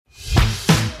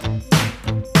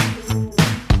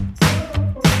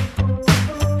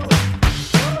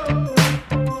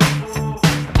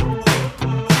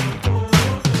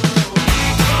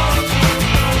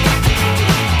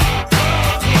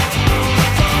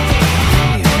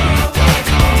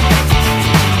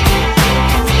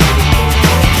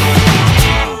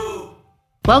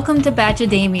Welcome to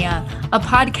Batchademia, a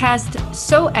podcast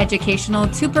so educational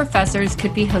two professors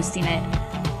could be hosting it.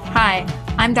 Hi,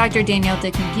 I'm Dr. Danielle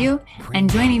Dick McGue,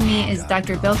 and joining me is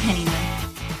Dr. Bill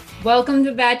Henneman. Welcome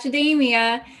to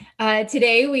Batchademia.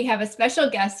 Today we have a special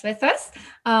guest with us,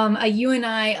 a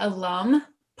UNI alum,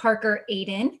 Parker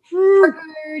Aiden.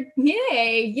 Parker,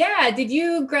 yay! Yeah, did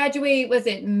you graduate, was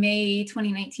it May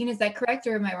 2019? Is that correct,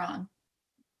 or am I wrong?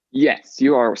 Yes,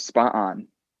 you are spot on.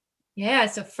 Yeah,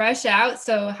 so fresh out.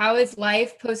 So how is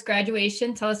life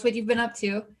post-graduation? Tell us what you've been up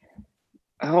to.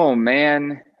 Oh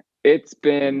man, it's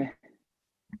been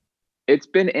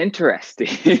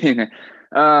interesting.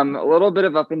 A little bit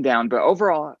of up and down, but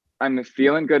overall I'm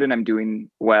feeling good and I'm doing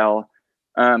well.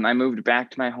 I moved back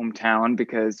to my hometown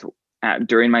because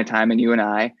during my time in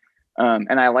UNI,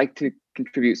 and I like to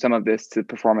contribute some of this to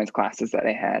performance classes that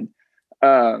I had.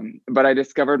 But I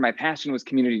discovered my passion was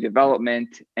community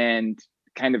development and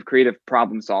kind of creative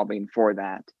problem solving for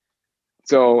that.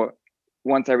 So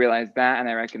once I realized that, and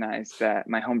I recognized that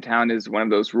my hometown is one of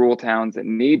those rural towns that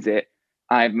needs it,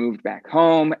 I've moved back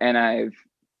home and I've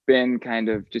been kind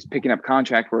of just picking up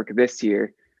contract work this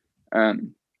year.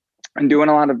 I'm doing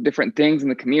a lot of different things in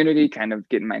the community, kind of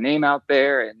getting my name out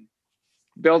there and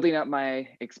building up my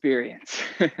experience.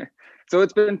 So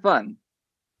it's been fun.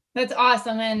 That's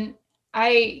awesome. And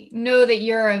I know that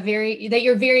you're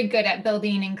very good at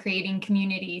building and creating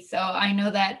community. So I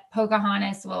know that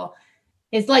Pocahontas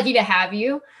is lucky to have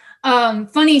you.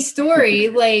 Funny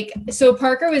story, so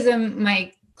Parker was in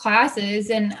my classes,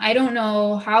 and I don't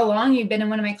know how long you've been in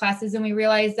one of my classes, and we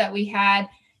realized that we had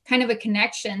kind of a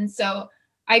connection. So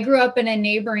I grew up in a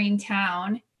neighboring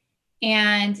town,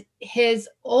 and his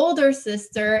older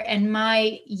sister and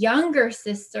my younger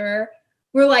sister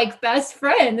were like best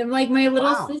friend. And like my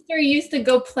little sister used to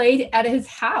go play at his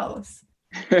house.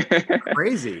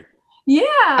 Crazy. Yeah.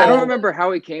 I don't remember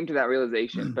how we came to that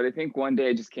realization, but I think one day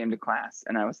I just came to class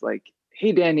and I was like,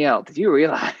 hey, Danielle, did you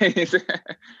realize?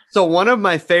 So one of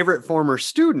my favorite former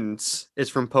students is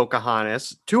from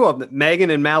Pocahontas. Two of them,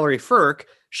 Megan and Mallory Firk.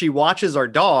 She watches our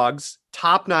dogs,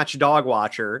 top-notch dog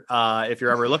watcher. If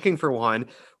you're ever looking for one,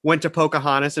 went to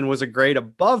Pocahontas and was a grade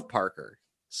above Parker.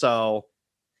 So,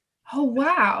 oh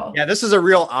wow, yeah, this is a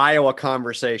real Iowa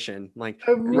conversation. Like,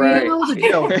 right.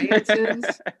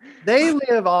 They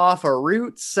live off of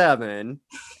Route 7.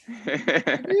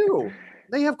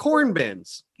 They have corn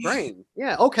bins. Right.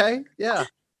 Yeah. Okay. Yeah.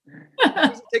 What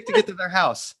does it take to get to their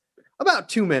house? About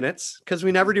 2 minutes, because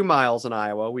we never do miles in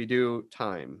Iowa. We do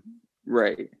time.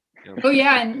 Right. Oh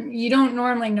yeah, and you don't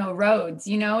normally know roads.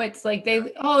 It's like they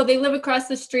live across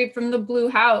the street from the blue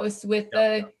house with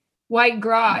the white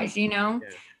garage. Yeah.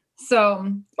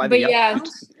 So, but yeah,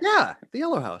 the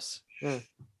yellow house. Yeah.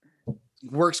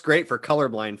 Works great for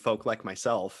colorblind folk like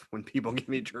myself when people give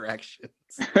me directions.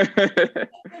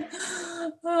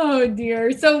 Oh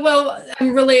dear. So, well,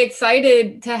 I'm really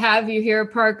excited to have you here,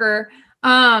 Parker.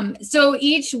 So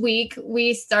each week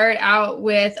we start out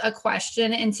with a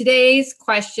question, and today's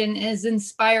question is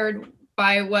inspired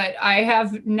by what I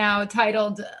have now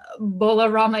titled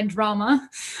Bolarama Drama.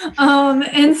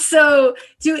 And so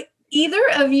do either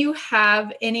of you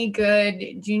have any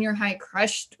good junior high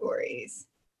crush stories?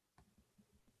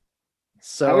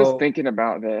 So I was thinking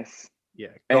about this. Yeah.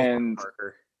 And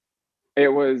it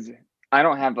was, I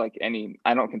don't have I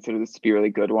don't consider this to be a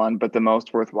really good one, but the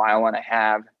most worthwhile one I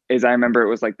have is I remember it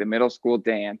was like the middle school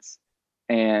dance,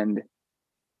 and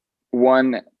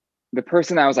the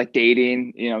person I was like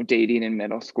dating in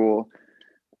middle school,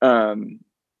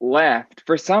 left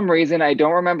for some reason. I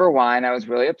don't remember why, and I was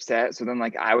really upset. So then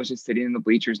I was just sitting in the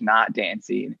bleachers not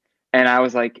dancing, and I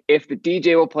was like, if the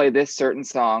DJ will play this certain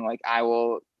song, I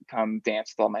will come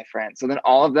dance with all my friends. So then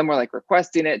all of them were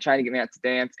requesting it, trying to get me out to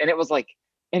dance, and it was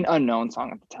an unknown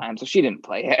song at the time, so she didn't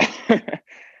play it.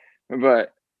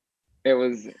 But it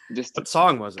was just what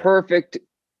song was it? Perfect.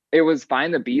 It was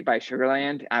Find the Beat by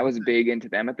Sugarland. I was big into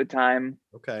them at the time.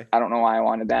 Okay. I don't know why I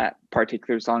wanted that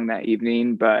particular song that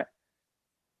evening, but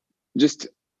just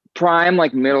prime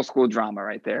middle school drama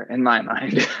right there in my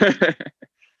mind.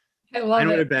 I love it.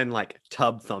 Would have been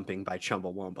Tub Thumping by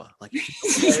Chumbawamba.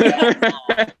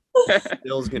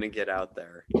 Bill's gonna get out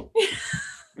there.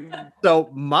 So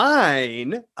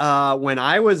mine, when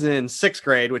I was in 6th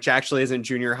grade, which actually isn't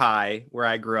junior high where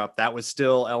I grew up, that was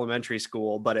still elementary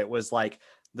school, but it was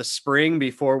the spring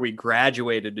before we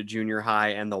graduated to junior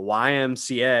high, and the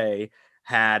YMCA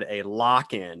had a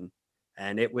lock-in,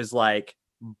 and it was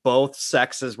both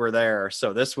sexes were there.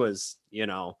 So this was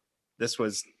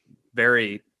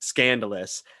very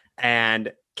scandalous.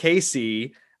 And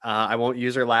Casey, I won't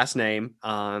use her last name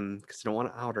because I don't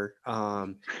want to out her.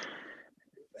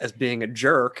 as being a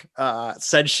jerk,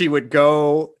 said she would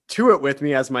go to it with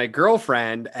me as my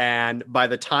girlfriend. And by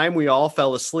the time we all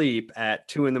fell asleep at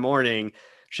 2 a.m,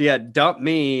 she had dumped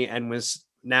me and was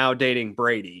now dating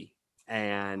Brady.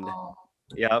 And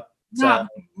yep. Not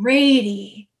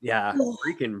Brady. Yeah. Ugh.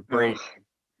 Freaking Brady. Ugh.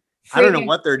 I don't know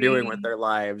what they're doing with their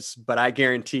lives, but I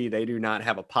guarantee they do not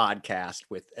have a podcast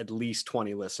with at least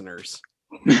 20 listeners.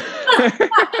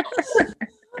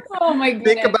 Oh my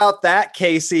goodness. Think about that,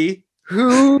 Casey.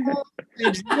 Who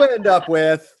did you end up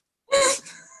with?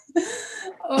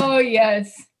 Oh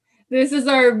yes. This is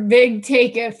our big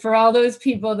take it for all those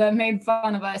people that made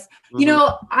fun of us. You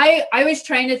know, I was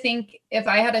trying to think if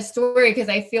I had a story, because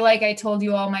I feel like I told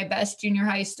you all my best junior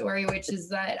high story, which is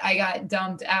that I got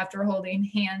dumped after holding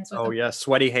hands with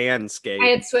sweaty hands, Kate. I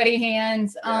had sweaty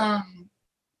hands.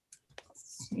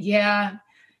 Yeah,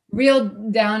 real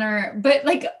downer. But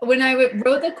like when I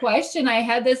wrote the question, I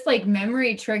had this like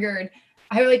memory triggered.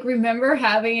 I like remember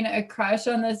having a crush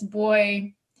on this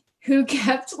boy who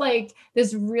kept like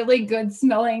this really good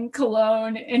smelling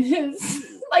cologne in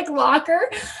his like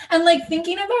locker, and like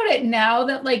thinking about it now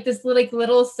that like this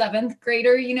little 7th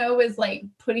grader, you know, was like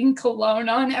putting cologne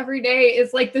on every day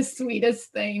is like the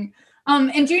sweetest thing.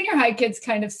 And junior high kids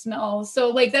kind of smell, so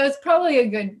like that was probably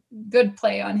a good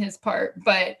play on his part,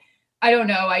 but I don't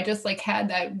know, I just like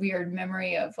had that weird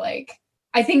memory of like,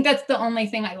 I think that's the only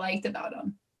thing I liked about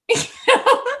him.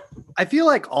 I feel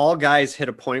like all guys hit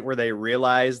a point where they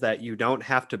realize that you don't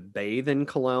have to bathe in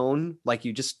cologne. Like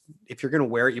you just, if you're going to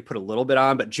wear it, you put a little bit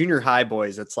on, but junior high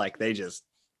boys, it's like, they just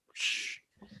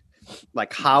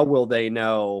like, how will they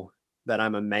know that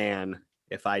I'm a man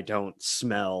if I don't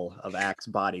smell of Axe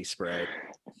body spray?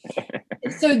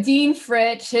 So Dean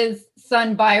Fritsch, his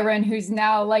son Byron, who's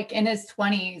now like in his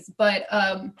 20s, but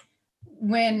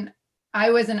when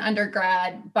I was an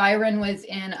undergrad, Byron was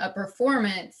in a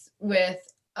performance with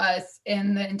us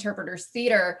in the Interpreters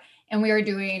Theater, and we were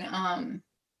doing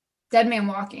Dead Man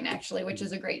Walking, actually, which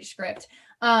is a great script.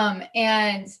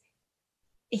 And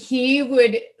he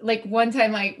would like one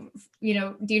time, like, you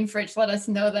know, Dean Fritsch let us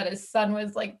know that his son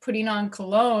was like putting on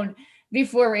cologne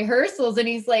before rehearsals, and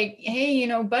he's like, hey, you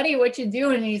know, buddy, what you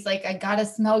doing? And he's like, I gotta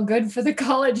smell good for the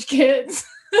college kids.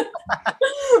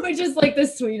 Which is like the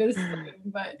sweetest thing.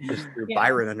 But you just threw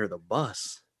Byron under the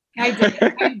bus. I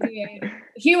did.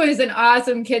 He was an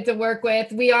awesome kid to work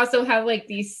with. We also have like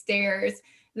these stairs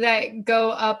that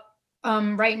go up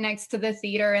right next to the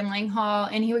theater in Lang Hall,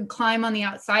 and he would climb on the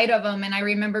outside of them. And I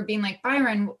remember being like,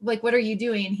 Byron, like, what are you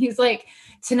doing? He's like,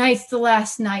 tonight's the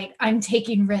last night. I'm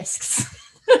taking risks.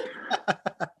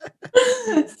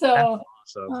 So,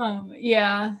 awesome.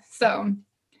 Yeah. So,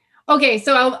 okay.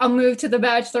 So I'll move to The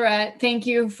Bachelorette. Thank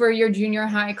you for your junior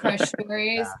high crush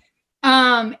stories.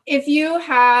 If you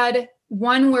had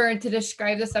one word to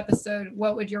describe this episode,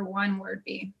 what would your one word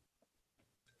be?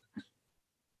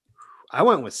 I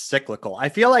went with cyclical. I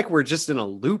feel like we're just in a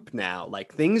loop now.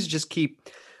 Like things just keep,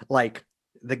 like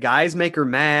the guys make her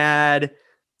mad.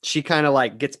 She kind of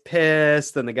like gets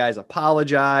pissed, then the guys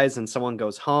apologize and someone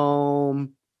goes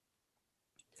home.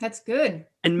 That's good.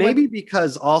 And maybe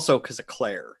because of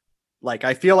Claire. Like,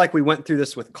 I feel like we went through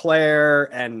this with Claire,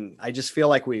 and I just feel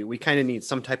like we kind of need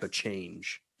some type of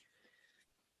change.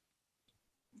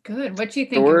 Good. What do you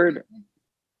think? Word,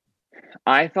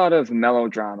 I thought of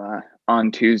melodrama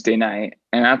on Tuesday night,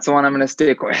 and that's the one I'm going to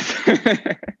stick with.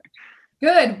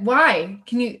 Good. Why?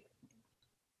 Can you?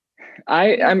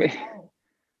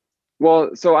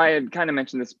 Well, so I had kind of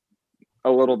mentioned this a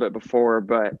little bit before,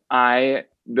 but the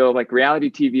like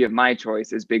reality TV of my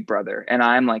choice is Big Brother, and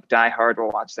I'm like diehard. Will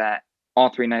watch that all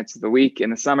 3 nights of the week in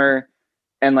the summer,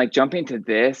 and like jumping to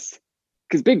this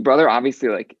because Big Brother, obviously,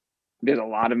 like there's a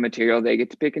lot of material they get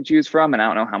to pick and choose from, and I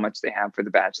don't know how much they have for the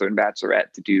Bachelor and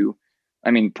Bachelorette to do.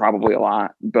 I mean, probably a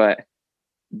lot, but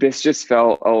this just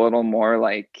felt a little more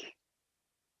like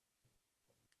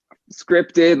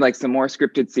scripted, like some more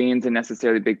scripted scenes than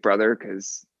necessarily Big Brother,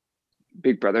 because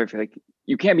Big Brother, I feel like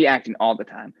you can't be acting all the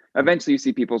time. Eventually you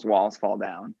see people's walls fall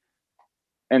down.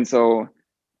 And so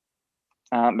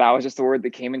that was just the word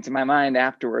that came into my mind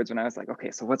afterwards when I was like,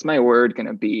 okay, so what's my word going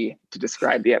to be to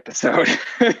describe the episode?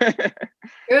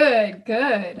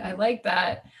 Good. I like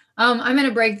that. I'm going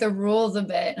to break the rules a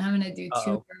bit. I'm going to do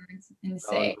 2 words and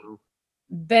say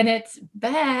Bennett's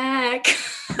back.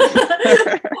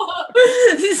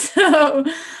 So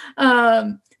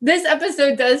this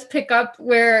episode does pick up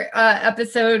where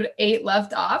episode 8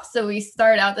 left off. So we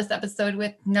start out this episode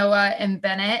with Noah and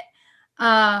Bennett.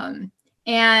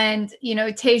 And, you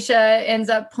know, Tayshia ends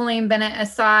up pulling Bennett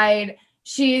aside.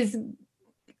 She's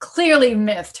clearly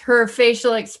miffed. Her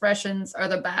facial expressions are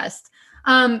the best.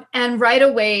 And right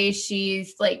away,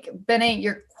 she's like, Bennett,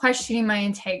 you're questioning my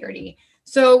integrity.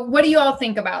 So what do you all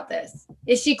think about this?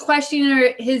 Is she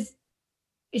questioning is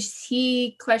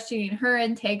he questioning her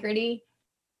integrity?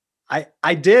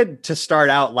 I did to start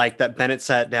out like that. Bennett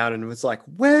sat down and was like,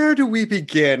 where do we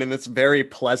begin? And it's very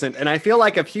pleasant. And I feel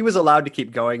like if he was allowed to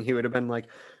keep going, he would have been like,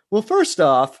 well, first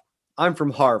off, I'm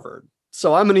from Harvard,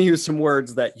 so I'm going to use some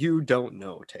words that you don't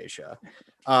know, Tayshia.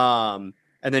 And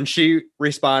then she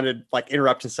responded, like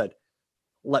interrupted and said,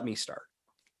 let me start.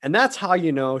 And that's how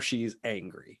you know she's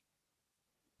angry.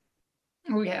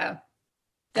 Oh, yeah,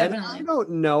 definitely. And I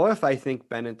don't know if I think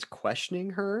Bennett's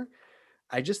questioning her.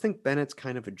 I just think Bennett's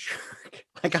kind of a jerk.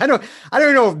 Like, I don't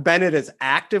know if Bennett is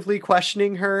actively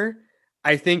questioning her.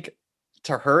 I think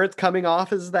to her, it's coming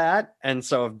off as that. And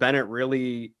so if Bennett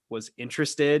really was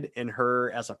interested in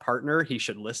her as a partner, he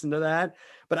should listen to that.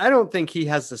 But I don't think he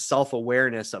has the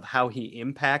self-awareness of how he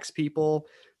impacts people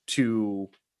to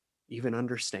even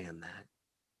understand that.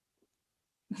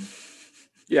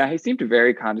 Yeah, he seemed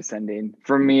very condescending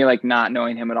for me, like not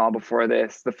knowing him at all before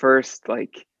this. The first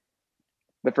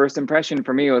impression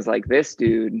for me was like, this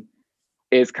dude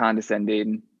is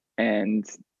condescending, and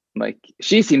like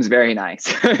she seems very nice.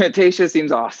 Tayshia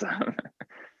seems awesome.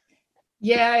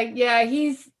 Yeah,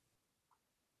 he's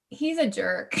a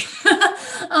jerk.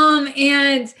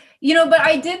 And but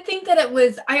I did think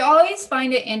that I always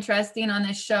find it interesting on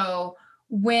this show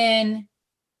when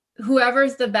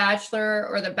whoever's the bachelor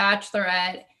or the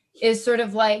bachelorette is sort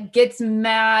of like gets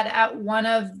mad at one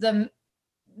of the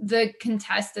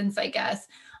contestants, I guess,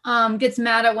 gets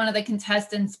mad at one of the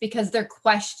contestants because they're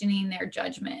questioning their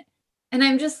judgment. And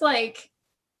I'm just like,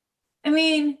 I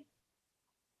mean,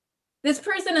 this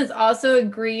person has also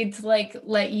agreed to like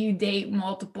let you date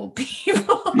multiple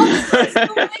people. So,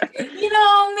 like,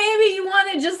 maybe you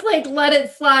want to just like let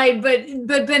it slide, but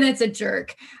Bennett's a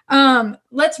jerk.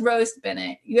 Let's roast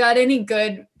Bennett.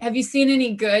 Have you seen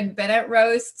any good Bennett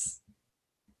roasts?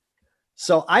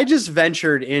 So I just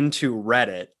ventured into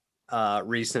Reddit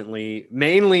recently,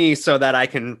 mainly so that I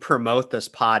can promote this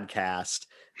podcast.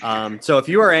 So if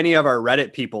you are any of our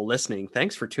Reddit people listening,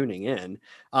 thanks for tuning in.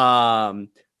 But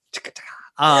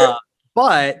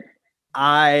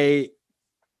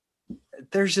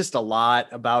there's just a lot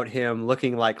about him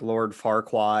looking like Lord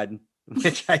Farquaad,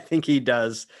 which I think he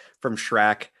does from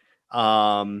Shrek,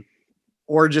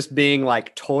 or just being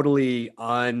like totally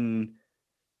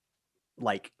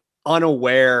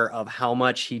unaware of how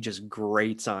much he just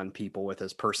grates on people with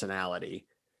his personality.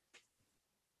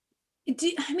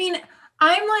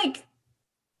 I'm like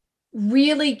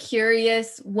really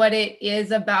curious what it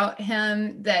is about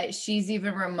him that she's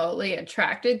even remotely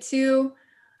attracted to.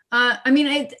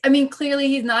 Clearly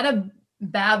he's not a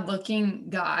bad looking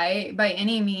guy by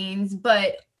any means,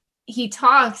 but he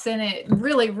talks and it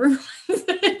really ruins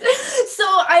it. So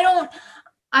I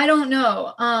don't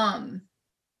know.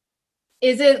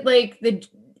 Is it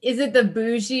the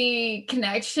bougie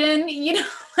connection?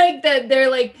 Like that they're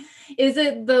like, is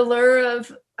it the lure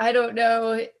of, I don't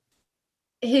know,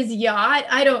 his yacht?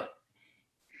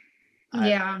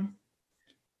 Yeah.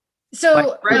 So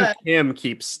my friend Kim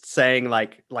keeps saying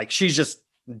like she's just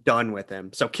done with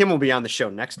him. So Kim will be on the show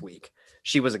next week.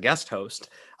 She was a guest host.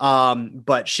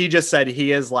 But she just said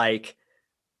he is like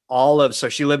so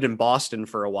she lived in Boston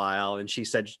for a while, and she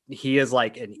said he is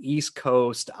like an East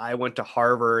Coast. I went to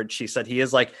Harvard. She said he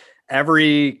is like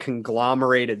every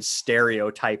conglomerated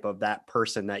stereotype of that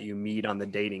person that you meet on the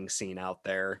dating scene out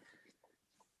there.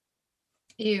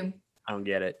 Ew. I don't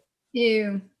get it.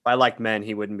 Ew. If I like men,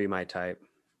 he wouldn't be my type.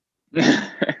 Yeah.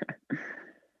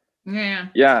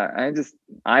 Yeah,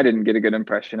 I didn't get a good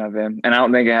impression of him, and I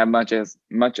don't think I have much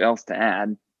else to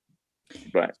add.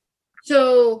 But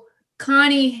so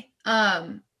Connie,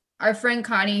 our friend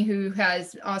Connie, who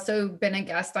has also been a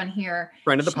guest on here,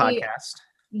 friend of the podcast.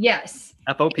 Yes.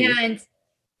 FOP. And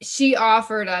she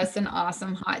offered us an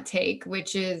awesome hot take,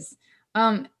 which is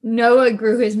Noah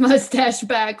grew his mustache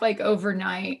back like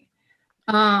overnight.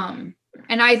 And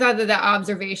I thought that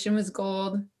observation was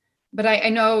gold, but I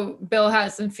know Bill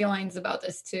has some feelings about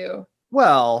this too.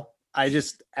 Well,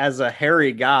 as a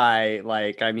hairy guy,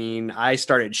 I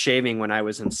started shaving when I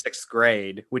was in 6th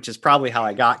grade, which is probably how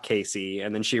I got Casey.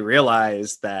 And then she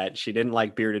realized that she didn't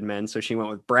like bearded men, so she went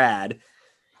with Brad.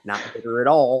 Not bitter at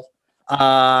all.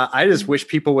 I just wish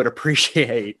people would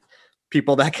appreciate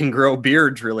people that can grow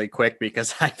beards really quick,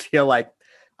 because I feel like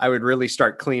I would really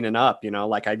start cleaning up,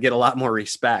 I'd get a lot more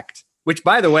respect. Which,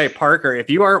 by the way, Parker, if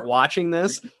you aren't watching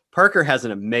this, Parker has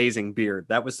an amazing beard.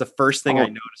 That was the first thing I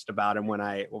noticed about him when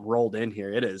I rolled in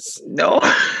here. It is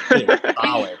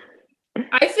solid.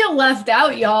 I feel left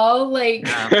out, y'all. Like,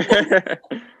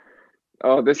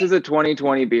 Oh, this is a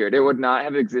 2020 beard. It would not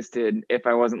have existed if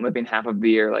I wasn't living half of the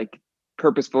year like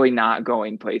purposefully not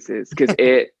going places, because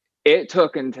it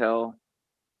took until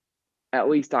at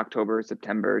least October or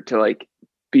September to like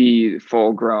be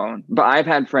full grown. But I've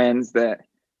had friends that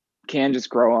can just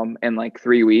grow them in like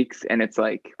 3 weeks, and it's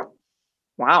like,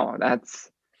 wow,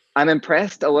 I'm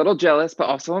impressed, a little jealous, but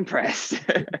also impressed.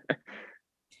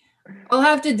 I'll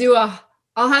have to do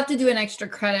an extra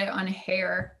credit on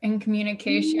hair and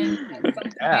communication at some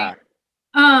point. Yeah.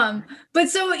 But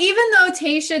so even though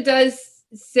Tayshia does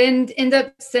end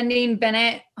up sending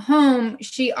Bennett home,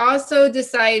 she also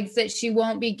decides that she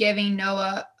won't be giving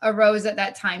Noah a rose at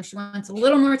that time. She wants a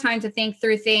little more time to think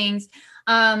through things.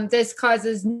 This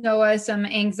causes Noah some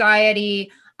anxiety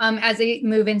as they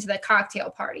move into the cocktail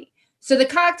party. So the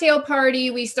cocktail party,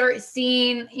 we start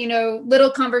seeing, little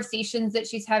conversations that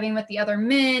she's having with the other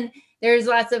men. There's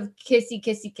lots of kissing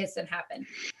happen.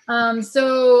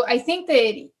 So I think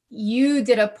that you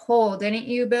did a poll, didn't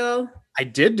you, Bill? I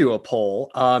did do a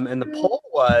poll. And the poll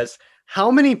was,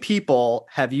 how many people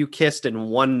have you kissed in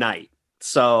one night?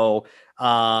 So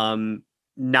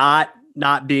not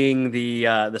being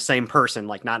the same person,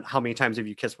 like not how many times have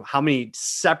you kissed, how many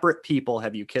separate people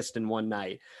have you kissed in one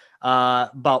night?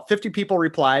 About 50 people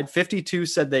replied. 52%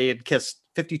 said they had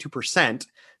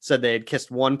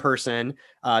kissed one person.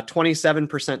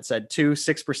 27% said 2,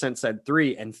 6% said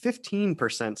 3, and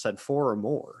 15% said 4 or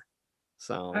more.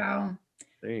 So wow.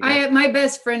 My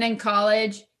best friend in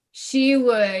college, she'd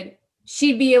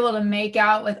be able to make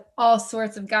out with all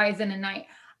sorts of guys in a night.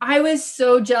 I was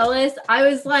so jealous. I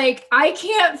was like, I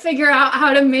can't figure out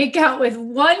how to make out with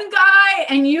one guy,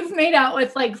 and you've made out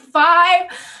with like 5,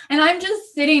 and I'm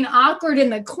just sitting awkward in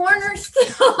the corner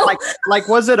still. like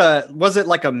was it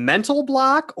like a mental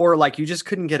block, or like you just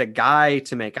couldn't get a guy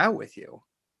to make out with you?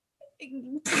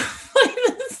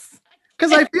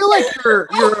 Because I feel like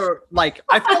you're like,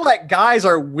 I feel like guys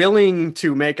are willing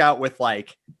to make out with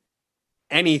like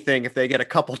anything if they get a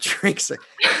couple drinks.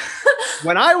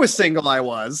 When I was single, I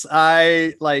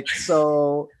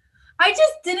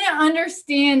just didn't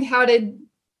understand how to,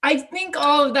 I think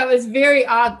all of that was very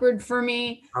awkward for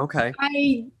me. Okay.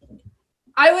 I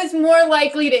was more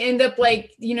likely to end up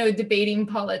like, debating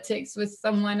politics with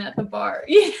someone at the bar,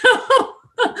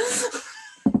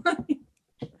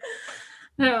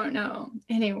 I don't know.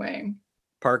 Anyway.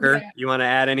 Parker, yeah. You want to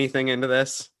add anything into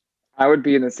this? I would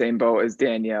be in the same boat as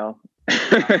Danielle.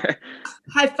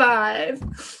 High five.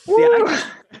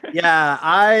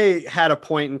 I had a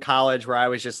point in college where I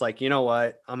was just like, you know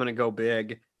what? I'm going to go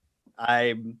big.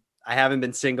 I haven't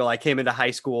been single. I came into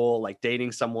high school, like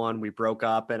dating someone. We broke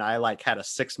up, and I like had a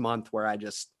 6-month where I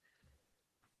just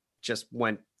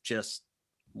went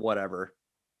whatever.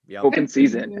 Yep. Open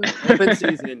season.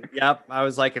 Yep. I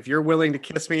was like, if you're willing to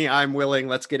kiss me, I'm willing.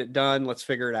 Let's get it done. Let's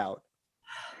figure it out.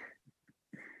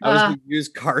 I was the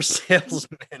used car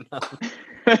salesman.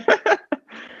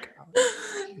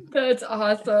 That's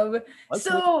awesome.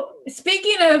 So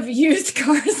speaking of used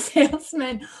car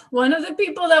salesmen, one of the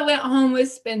people that went home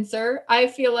was Spencer. I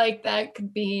feel like that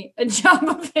could be a job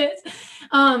of his.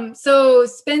 So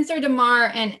Spencer, DeMar,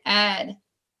 and Ed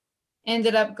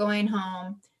ended up going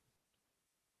home.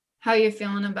 How are you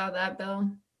feeling about that, Bill?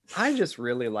 I just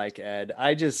really like Ed.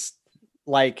 I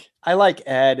like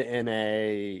Ed in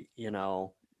a,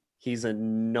 he's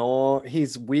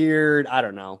weird. I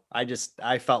don't know. I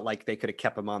felt like they could have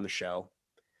kept him on the show.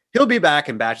 He'll be back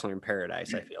in Bachelor in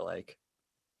Paradise, I feel like.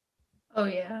 Oh,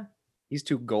 yeah. He's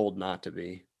too gold not to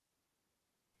be.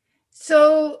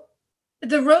 So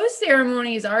the rose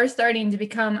ceremonies are starting to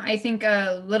become, I think,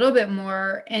 a little bit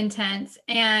more intense.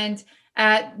 And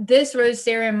at this rose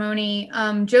ceremony,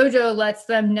 JoJo lets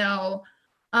them know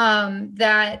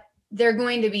that they're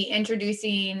going to be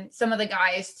introducing some of the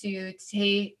guys to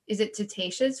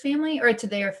Tayshia's family or to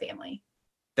their family?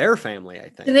 Their family, I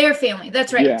think. To their family.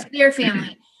 That's right. Yeah. To their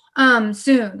family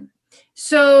soon.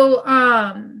 So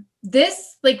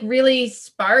this like really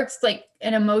sparks like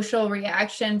an emotional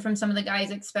reaction from some of the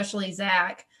guys, especially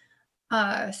Zach.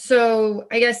 So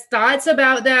I guess thoughts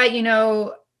about that,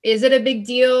 is it a big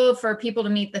deal for people to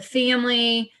meet the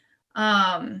family?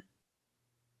 What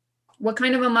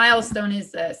kind of a milestone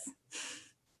is this?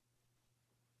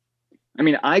 I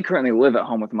mean, I currently live at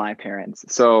home with my parents.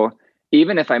 So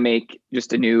even if I make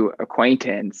just a new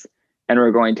acquaintance and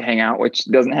we're going to hang out, which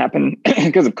doesn't happen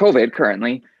because of COVID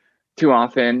currently too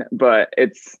often, but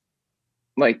it's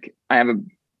like I have a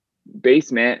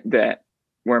basement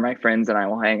where my friends and I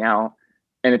will hang out,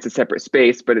 and it's a separate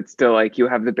space, but it's still like you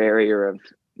have the barrier of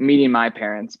meeting my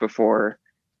parents before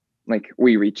like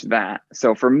we reach that.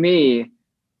 So for me,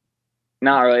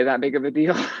 not really that big of a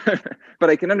deal, but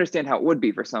I can understand how it would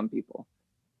be for some people.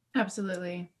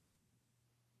 Absolutely.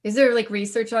 Is there like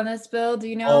research on this, Bill? Do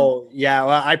you know? Oh, yeah.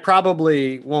 Well, I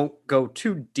probably won't go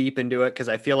too deep into it because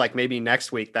I feel like maybe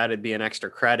next week that'd be an extra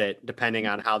credit depending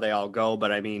on how they all go.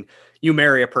 But I mean, you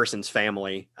marry a person's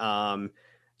family, and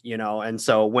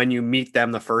so when you meet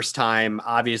them the first time,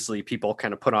 obviously people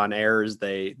kind of put on airs.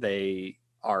 They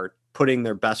are putting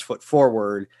their best foot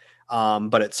forward.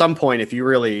 But at some point, if you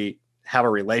really have a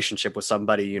relationship with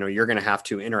somebody, you're going to have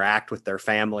to interact with their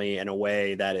family in a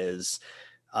way that is,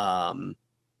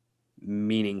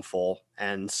 meaningful.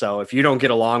 And so if you don't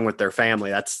get along with their family,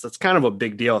 that's kind of a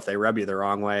big deal if they rub you the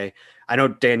wrong way. I know,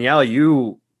 Danielle,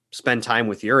 you spend time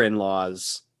with your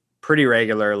in-laws pretty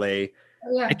regularly.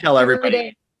 Yeah, I tell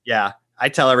everybody, I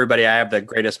tell everybody I have the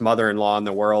greatest mother-in-law in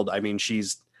the world. I mean,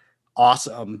 she's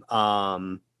awesome.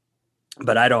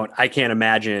 But I can't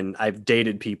imagine. I've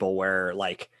dated people where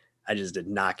like I just did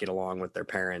not get along with their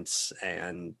parents,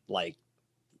 and like,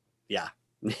 yeah,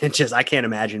 I can't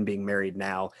imagine being married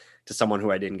now to someone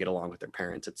who I didn't get along with their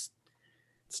parents. It's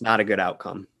not a good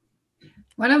outcome.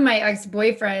 One of my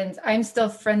ex-boyfriends, I'm still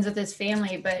friends with his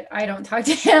family, but I don't talk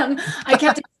to him. I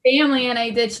kept his family and I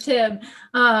ditched him.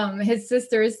 His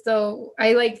sister is still,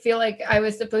 I feel like I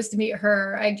was supposed to meet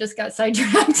her. I just got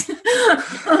sidetracked.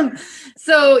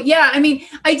 So yeah, I mean,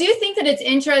 I do think that it's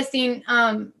interesting,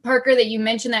 Parker, that you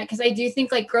mentioned that, because I do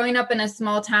think like growing up in a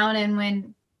small town and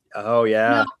when, oh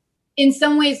yeah, in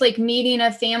some ways, like meeting a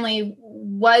family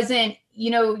wasn't,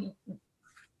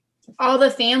 all the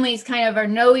families kind of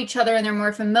know each other and they're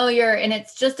more familiar. And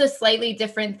it's just a slightly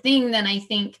different thing than I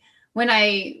think when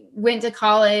I went to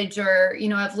college or,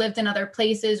 I've lived in other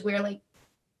places where like,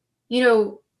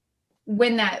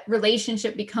 when that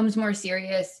relationship becomes more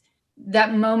serious,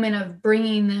 that moment of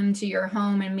bringing them to your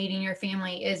home and meeting your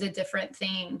family is a different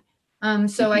thing.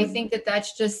 So I think that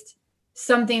that's just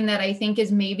something that I think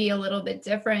is maybe a little bit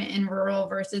different in rural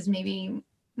versus maybe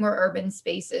more urban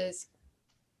spaces.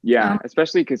 Yeah,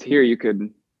 especially because here you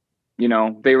could,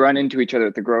 they run into each other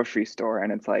at the grocery store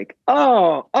and it's like,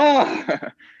 oh,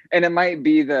 and it might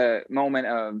be the moment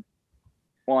of,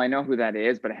 well, I know who that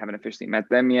is, but I haven't officially met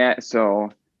them yet.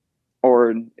 So,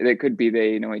 or it could be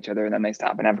they know each other and then they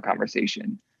stop and have a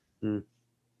conversation.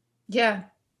 Yeah.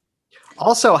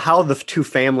 Also, how the two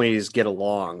families get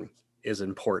along is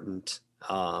important.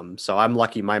 So I'm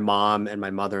lucky my mom and my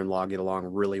mother-in-law get along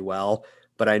really well.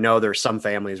 But I know there's some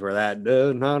families where that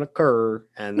does not occur.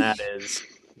 And that is,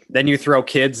 then you throw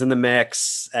kids in the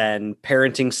mix and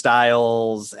parenting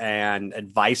styles and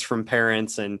advice from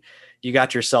parents. And you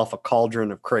got yourself a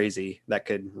cauldron of crazy that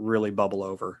could really bubble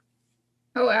over.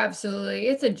 Oh, absolutely.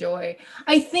 It's a joy.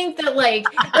 I think that I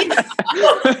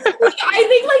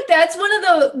think like that's one of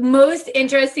the most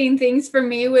interesting things for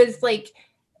me was like,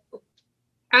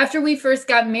 after we first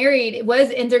got married, it was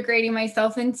integrating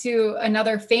myself into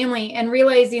another family and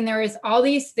realizing there was all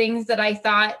these things that I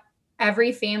thought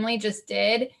every family just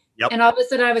did. Yep. And all of a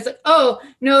sudden I was like, oh,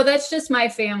 no, that's just my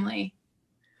family.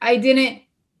 I didn't,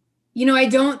 I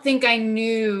don't think I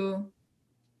knew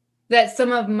that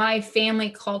some of my family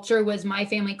culture was my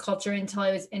family culture until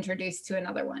I was introduced to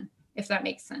another one, if that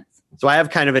makes sense. So I have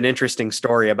kind of an interesting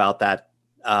story about that.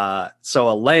 So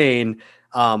Elaine,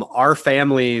 our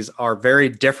families are very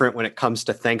different when it comes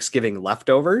to Thanksgiving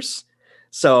leftovers.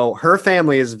 So her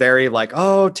family is very like,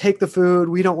 oh, take the food.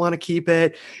 We don't want to keep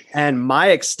it. And my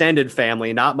extended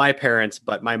family, not my parents,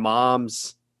 but my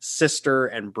mom's sister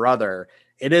and brother,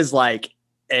 it is like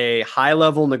a high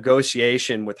level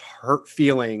negotiation with hurt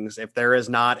feelings if there is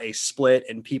not a split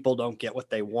and people don't get what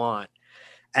they want.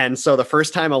 And so the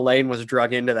first time Elaine was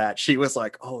drug into that, she was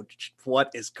like, oh,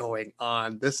 what is going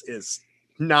on? This is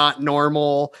not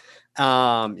normal. So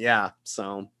I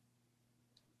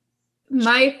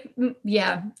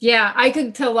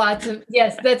could tell lots of,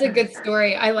 yes, that's a good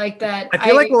story. I like that. I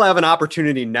feel like we'll have an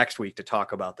opportunity next week to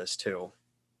talk about this too.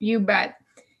 You bet.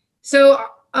 So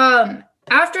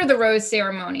after the rose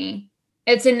ceremony,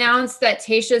 it's announced that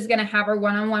Tayshia is going to have her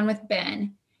one-on-one with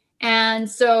Ben. And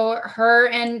so her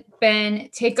and Ben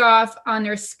take off on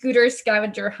their scooter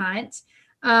scavenger hunt.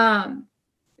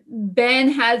 Ben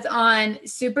has on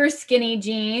super skinny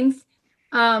jeans,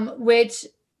 which,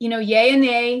 yay and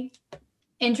nay,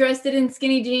 interested in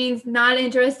skinny jeans, not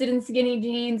interested in skinny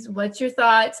jeans. What's your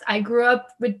thoughts? I grew up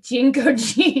with Jinko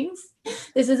jeans.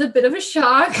 This is a bit of a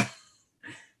shock.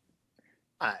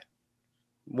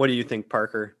 What do you think,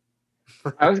 Parker?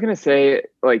 I was going to say,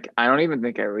 I don't even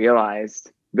think I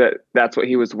realized that that's what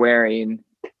he was wearing,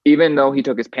 even though he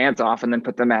took his pants off and then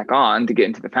put them back on to get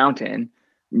into the fountain.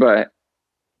 But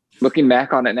looking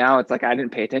back on it now, it's like I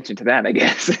didn't pay attention to that, I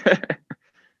guess.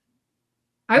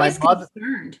 I My was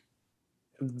concerned.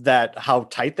 That how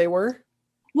tight they were?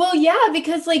 Well, yeah,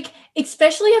 because like,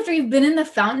 especially after you've been in the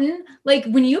fountain, like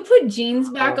when you put jeans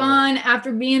back on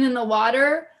after being in the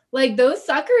water, like those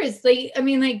suckers, like, I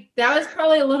mean, like that was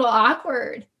probably a little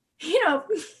awkward, you know.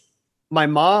 My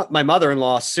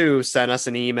mother-in-law, Sue, sent us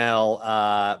an email,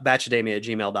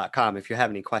 batchademia@gmail.com if you have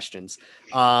any questions.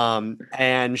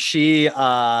 And she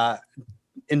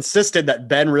insisted that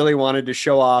Ben really wanted to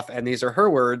show off, and these are her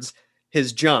words,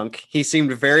 his junk. He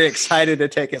seemed very excited to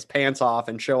take his pants off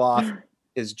and show off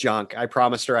his junk. I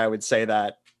promised her I would say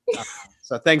that.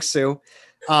 So thanks, Sue.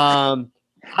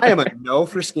 I am a no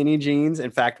for skinny jeans.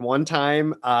 In fact, one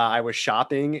time I was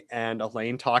shopping and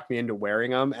Elaine talked me into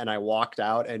wearing them, and I walked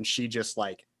out and she just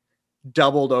like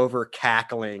doubled over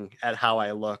cackling at how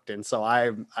I looked. And so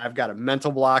I've got a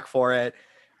mental block for it.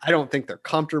 I don't think they're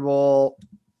comfortable.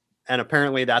 And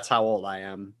apparently that's how old I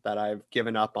am, that I've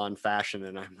given up on fashion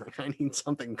and I'm like, I need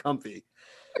something comfy.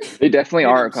 They definitely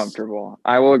are comfortable.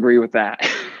 I will agree with that.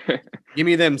 Give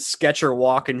me them Skechers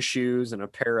walking shoes and a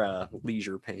pair of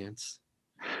leisure pants.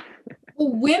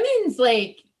 Well, women's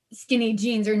like skinny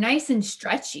jeans are nice and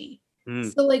stretchy.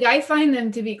 So like I find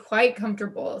them to be quite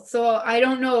comfortable. So I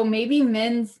don't know, maybe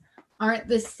men's aren't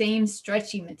the same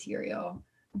stretchy material.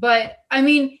 But I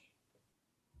mean,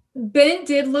 Ben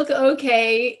did look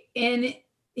okay in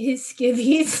his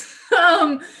skivvies.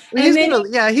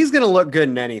 He's gonna look good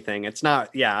in anything. It's not,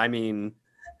 I mean.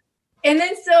 And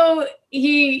then so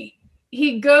he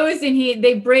goes and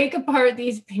they break apart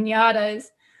these piñatas,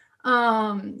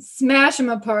 smash them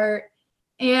apart.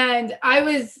 And I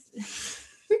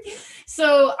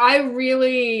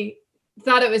really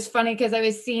thought it was funny because I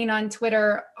was seeing on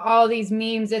Twitter all these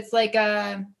memes. It's like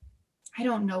I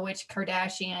don't know which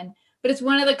Kardashian, but it's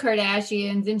one of the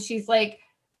Kardashians, and she's like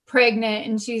pregnant,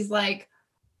 and she's like,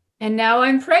 and now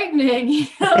I'm pregnant, you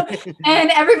know? And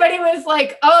everybody was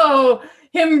like, oh,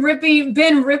 Ben ripping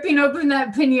open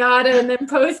that piñata and then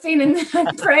posting, and then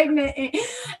I'm pregnant.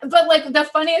 But like the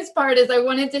funniest part is I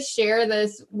wanted to share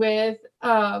this with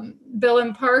Bill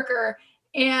and Parker.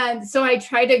 And so I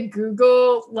tried to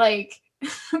Google like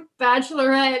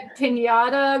bachelorette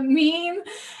piñata meme,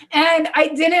 and I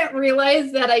didn't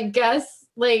realize that I guess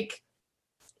like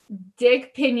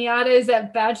dick piñatas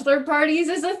at bachelor parties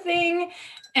is a thing.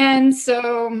 And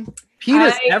so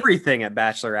penis everything at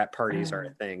bachelorette parties are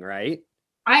a thing, right?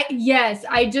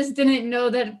 I just didn't know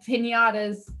that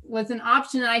piñatas was an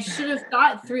option. I should have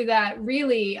thought through that.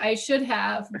 Really, I should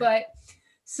have. But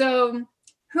so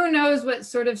who knows what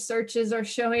sort of searches are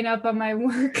showing up on my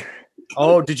work.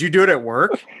 Oh, did you do it at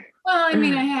work? Well, I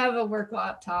mean, I have a work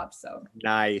laptop, so.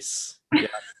 Nice. Yeah.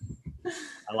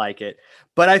 I like it.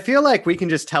 But I feel like we can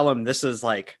just tell them this is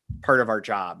like part of our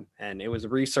job. And it was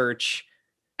research.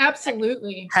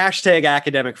 Absolutely. Hashtag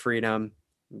academic freedom.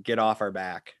 Get off our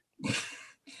back.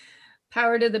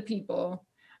 Power to the people.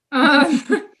 So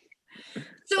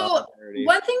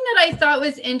one thing that I thought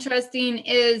was interesting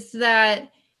is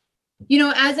that, you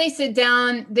know, as they sit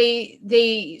down,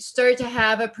 they start to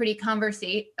have a pretty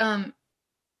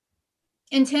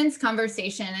intense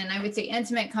conversation, and I would say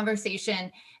intimate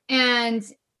conversation. And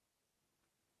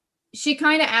she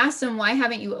kind of asks him, why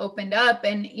haven't you opened up?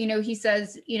 And, you know, he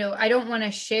says, you know, I don't want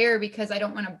to share because I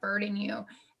don't want to burden you.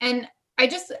 And I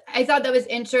thought that was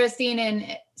interesting,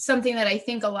 and something that I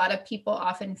think a lot of people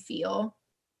often feel,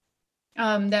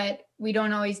 that we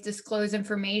don't always disclose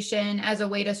information as a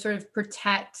way to sort of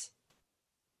protect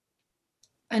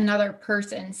another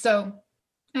person. So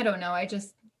I don't know.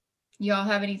 You all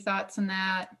have any thoughts on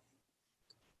that?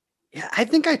 Yeah, I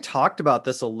think I talked about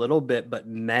this a little bit, but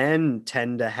men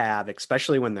tend to have,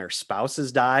 especially when their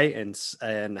spouses die in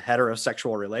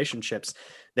heterosexual relationships,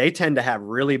 they tend to have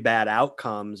really bad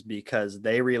outcomes because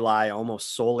they rely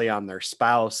almost solely on their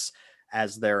spouse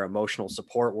as their emotional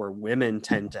support, where women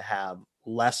tend to have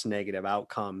less negative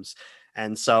outcomes.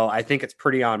 And so I think it's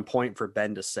pretty on point for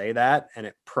Ben to say that. And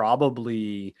it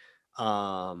probably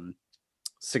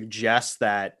suggests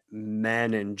that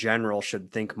men in general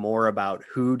should think more about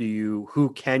who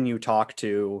can you talk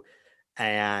to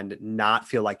and not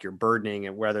feel like you're burdening,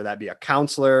 and whether that be a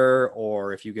counselor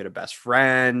or if you get a best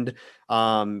friend.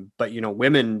 But, you know,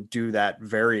 women do that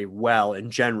very well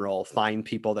in general, find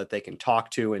people that they can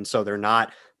talk to. And so they're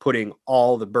not putting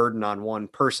all the burden on one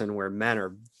person, where men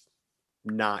are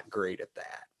not great at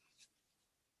that.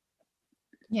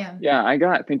 Yeah. Yeah. I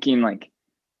got thinking, like,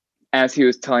 as he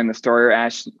was telling the story, or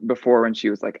Ash before, when she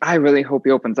was like, I really hope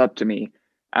he opens up to me,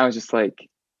 I was just like,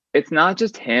 it's not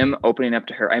just him opening up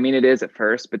to her. I mean, it is at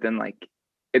first, but then like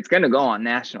it's going to go on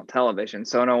national television.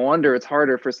 So no wonder it's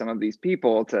harder for some of these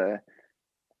people to,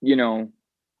 you know,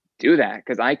 do that,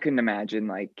 because I couldn't imagine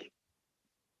like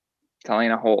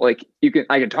telling a whole, like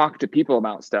I could talk to people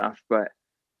about stuff, but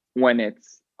when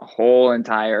it's a whole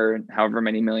entire however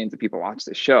many millions of people watch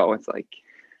the show, it's like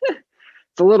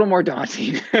it's a little more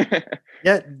daunting.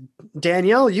 Yeah,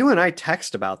 Danielle, you and I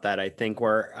text about that, I think,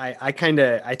 where I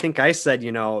think I said,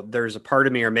 you know, there's a part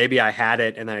of me, or maybe I had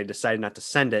it and then I decided not to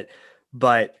send it.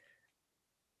 But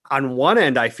on one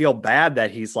end, I feel bad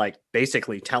that he's like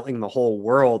basically telling the whole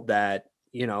world that,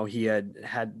 you know, he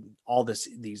had all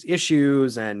these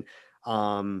issues, and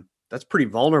that's pretty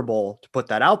vulnerable to put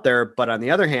that out there. But on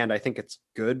the other hand, I think it's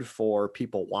good for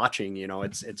people watching. You know,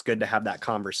 it's good to have that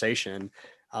conversation,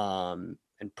 and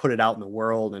put it out in the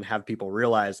world and have people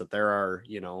realize that there are,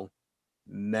 you know,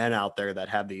 men out there that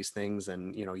have these things,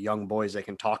 and, you know, young boys that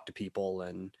can talk to people.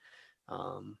 And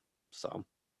so.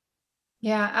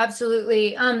 Yeah,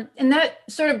 absolutely. And that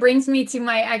sort of brings me to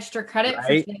my extra credit for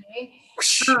Right? today.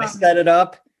 I set it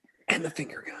up and the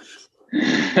finger gun.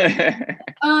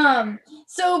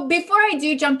 So before I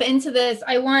do jump into this,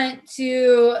 I want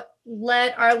to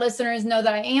let our listeners know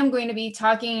that I am going to be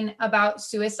talking about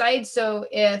suicide. So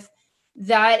if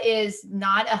that is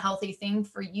not a healthy thing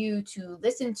for you to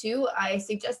listen to, I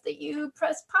suggest that you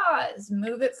press pause,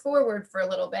 move it forward for a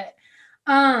little bit.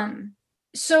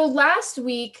 So last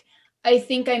week, I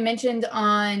think I mentioned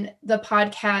on the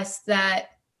podcast that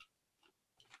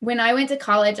when I went to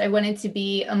college, I wanted to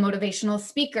be a motivational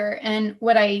speaker. And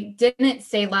what I didn't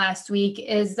say last week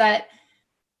is that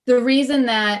the reason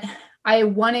that I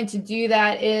wanted to do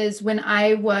that is when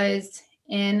I was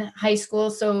in high school.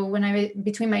 So when I was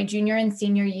between my junior and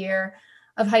senior year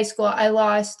of high school, I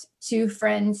lost 2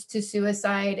 friends to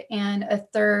suicide, and a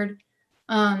third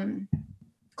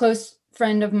close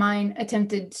friend of mine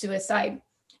attempted suicide.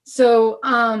 So,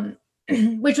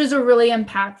 which was a really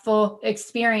impactful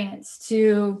experience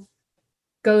to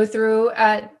go through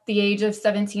at the age of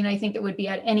 17. I think it would be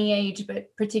at any age,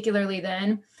 but particularly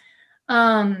then.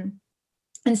 And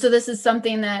so this is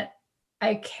something that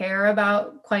I care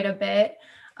about quite a bit.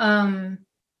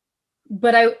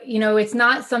 But it's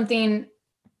not something,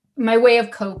 my way of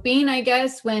coping, I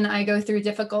guess, when I go through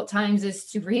difficult times is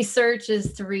to research,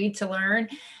 is to read, to learn.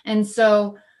 And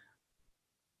so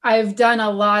I've done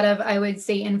a lot of, I would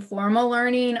say, informal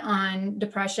learning on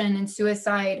depression and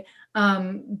suicide.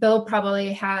 Bill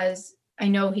probably has, I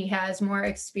know he has more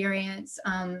experience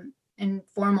in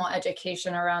formal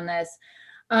education around this.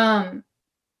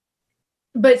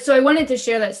 But so I wanted to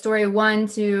share that story, one,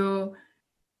 to,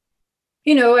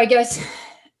 I guess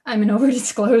I'm an over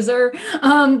disclosure,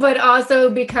 but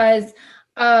also because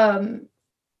I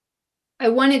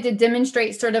wanted to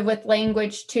demonstrate sort of with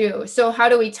language too. So how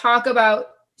do we talk about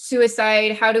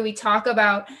suicide? How do we talk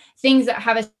about things that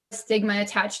have a stigma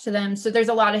attached to them? So there's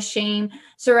a lot of shame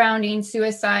surrounding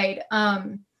suicide.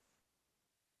 And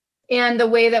the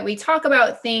way that we talk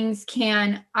about things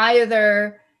can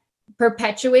either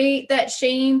perpetuate that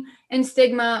shame and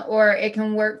stigma, or it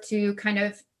can work to kind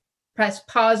of press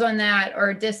pause on that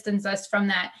or distance us from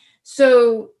that.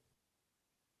 So,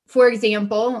 for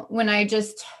example, when I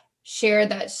just shared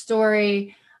that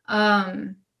story,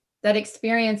 that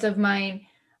experience of mine,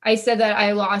 I said that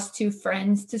I lost 2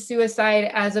 friends to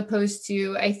suicide, as opposed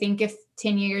to, I think if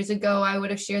 10 years ago I would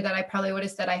have shared that, I probably would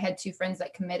have said I had 2 friends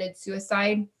that committed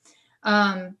suicide.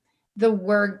 The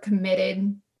word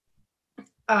committed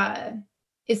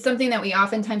is something that we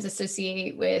oftentimes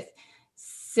associate with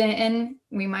sin.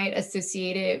 We might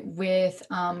associate it with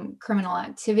criminal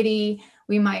activity.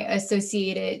 We might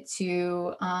associate it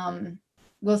to,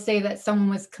 we'll say that someone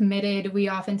was committed.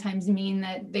 We oftentimes mean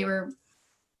that they were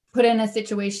put in a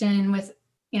situation with,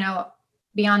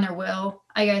 beyond their will,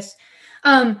 I guess.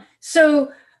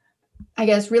 So I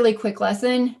guess really quick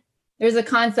lesson. There's a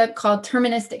concept called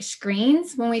terministic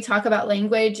screens when we talk about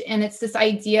language. And it's this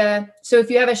idea. So if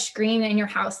you have a screen in your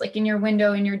house, like in your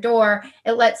window, in your door,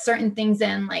 it lets certain things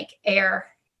in, like air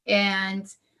and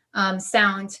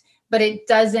sound, but it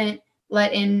doesn't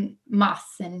let in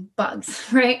moths and bugs,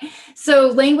 right? So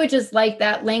language is like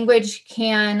that. Language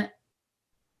can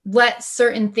let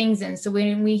certain things in. So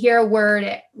when we hear a word,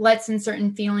 it lets in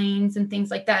certain feelings and things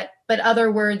like that, but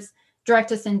other words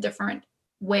direct us in different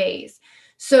ways.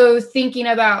 So thinking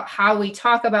about how we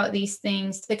talk about these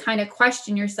things, to kind of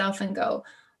question yourself and go,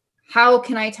 how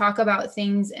can I talk about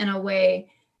things in a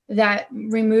way that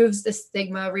removes the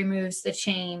stigma, removes the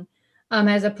shame,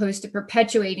 as opposed to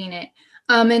perpetuating it?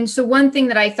 And so one thing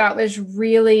that I thought was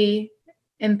really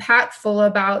impactful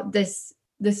about this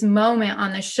moment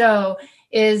on the show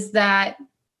is that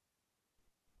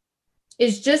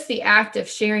is just the act of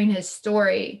sharing his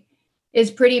story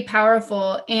is pretty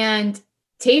powerful. And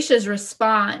Tasha's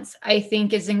response, I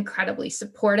think, is incredibly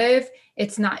supportive.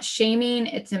 It's not shaming,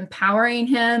 it's empowering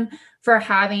him for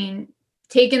having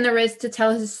taken the risk to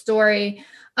tell his story.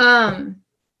 I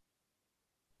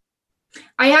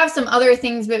have some other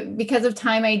things, but because of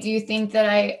time, I do think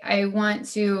that I want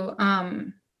to,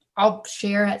 I'll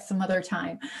share at some other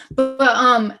time.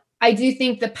 But I do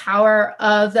think the power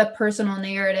of the personal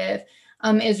narrative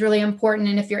is really important.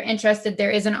 And if you're interested,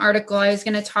 there is an article I was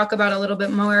going to talk about a little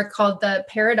bit more called The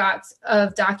Paradox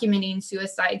of Documenting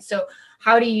Suicide. So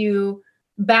how do you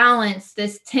balance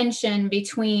this tension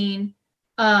between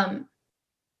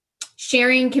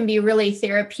sharing can be really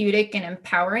therapeutic and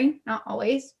empowering, not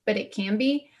always, but it can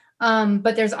be.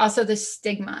 But there's also the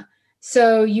stigma.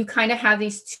 So you kind of have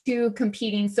these two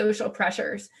competing social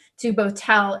pressures to both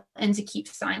tell and to keep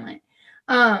silent.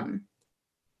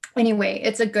 Anyway,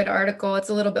 it's a good article. It's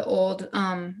a little bit old,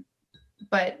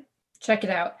 but check it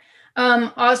out.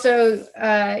 Also,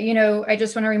 I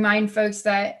just want to remind folks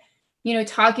that,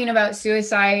 talking about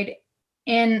suicide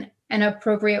in an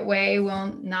appropriate way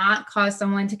will not cause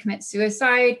someone to commit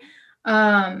suicide.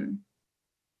 Not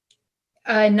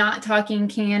talking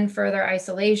can further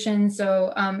isolation.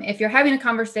 So if you're having a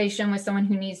conversation with someone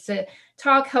who needs to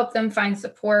talk, help them find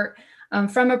support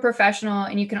from a professional.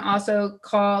 And you can also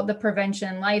call the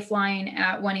Prevention Lifeline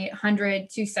at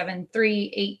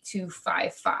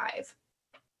 1-800-273-8255.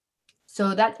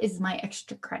 So that is my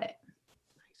extra credit.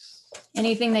 Nice.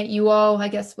 Anything that you all, I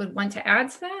guess, would want to add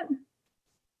to that?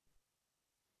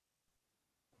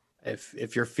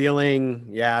 If you're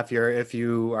feeling, if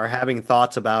you are having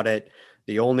thoughts about it,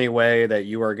 the only way that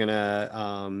you are going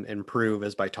to improve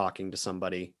is by talking to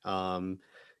somebody.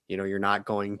 You're not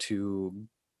going to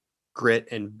grit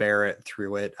and bear it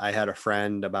through it. I had a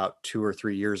friend about 2 or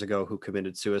 3 years ago who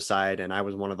committed suicide, and I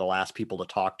was one of the last people to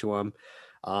talk to him.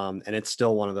 And it's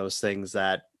still one of those things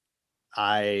that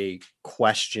I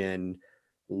question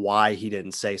why he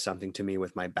didn't say something to me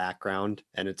with my background.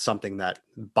 And it's something that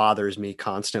bothers me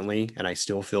constantly. And I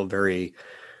still feel very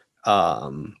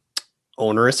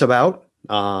onerous about.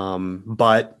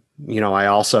 But, I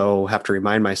also have to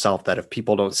remind myself that if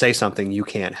people don't say something, you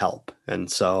can't help. And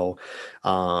so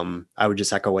I would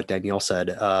just echo what Danielle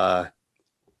said.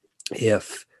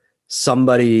 If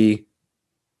somebody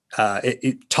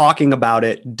talking about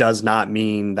it does not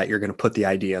mean that you're going to put the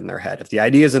idea in their head. If the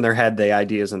idea is in their head, the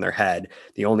idea is in their head.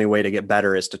 The only way to get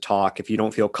better is to talk. If you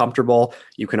don't feel comfortable,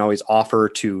 you can always offer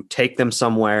to take them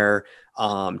somewhere,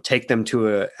 take them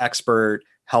to an expert,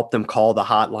 help them call the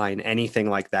hotline, anything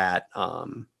like that.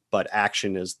 But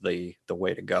action is the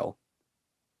way to go.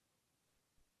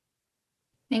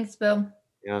 Thanks, Bill.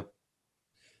 Yeah.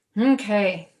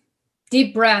 Okay.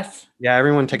 Deep breath. Yeah,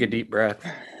 everyone take a deep breath.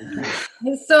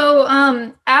 So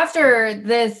after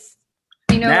this,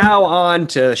 now on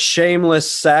to shameless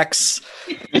sex.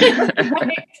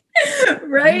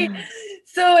 right?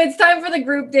 So it's time for the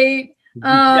group date.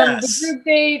 Yes. The group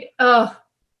date, the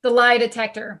lie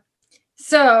detector.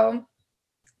 So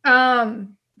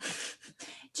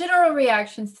general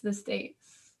reactions to this date.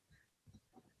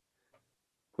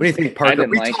 What do you think, Parker?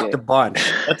 We talked a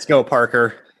bunch. Let's go,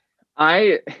 Parker.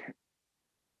 I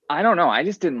don't know. I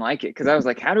just didn't like it because I was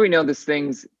like, how do we know these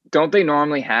things? Don't they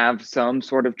normally have some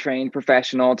sort of trained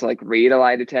professional to read a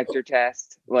lie detector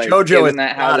test? JoJo is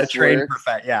not a trained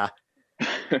professional. Yeah.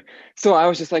 So I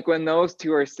was just like, when those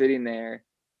two are sitting there,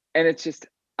 and it's just,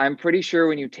 I'm pretty sure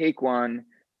when you take one,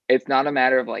 it's not a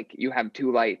matter of you have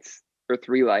 2 lights or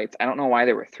 3 lights. I don't know why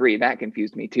there were 3. That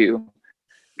confused me too.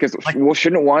 Because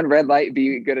shouldn't one red light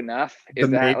be good enough? Is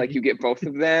that you get both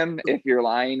of them if you're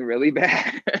lying really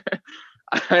bad?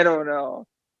 I don't know.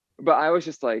 But I was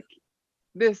just like,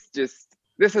 this is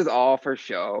all for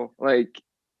show.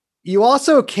 You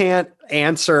also can't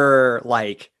answer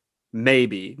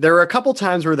maybe. There were a couple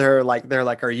times where they're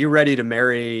like, are you ready to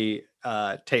marry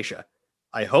Tasha?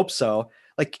 I hope so.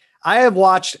 I have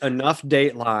watched enough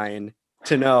Dateline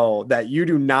to know that you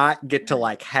do not get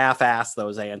to half-ass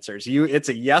those answers. It's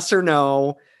a yes or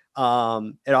no.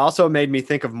 It also made me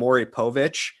think of Maury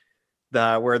Povich,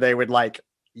 where they would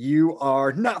you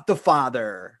are not the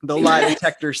father. The lie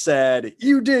detector said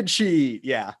you did cheat.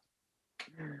 Yeah.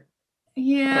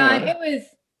 Yeah,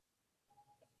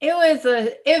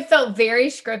 it felt very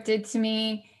scripted to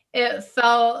me. It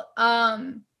felt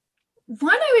I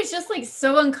was just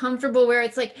so uncomfortable where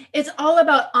it's all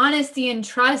about honesty and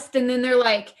trust, and then they're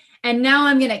like, and now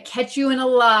I'm gonna catch you in a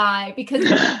lie because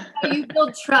that's how you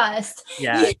build trust.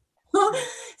 Yeah.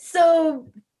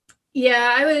 So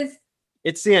yeah,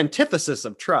 it's the antithesis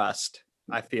of trust.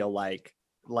 I feel like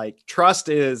trust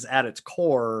is at its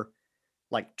core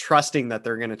like trusting that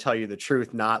they're going to tell you the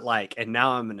truth, not like, and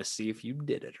now I'm going to see if you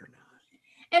did it or not.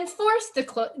 And forced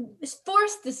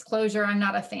disclosure, I'm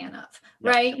not a fan of,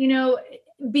 Yep. right? You know,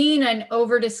 being an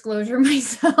over disclosure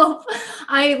myself,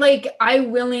 I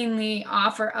willingly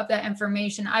offer up that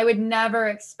information. I would never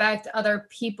expect other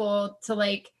people to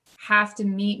like have to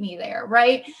meet me there,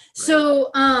 right?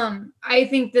 So I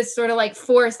think this sort of like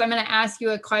forced, I'm going to ask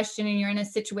you a question and you're in a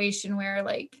situation where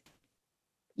like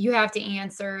you have to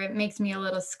answer. It makes me a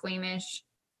little squeamish.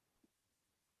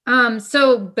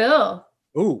 So Bill,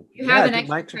 Ooh, you have an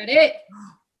extra credit.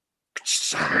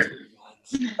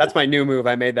 That's my new move.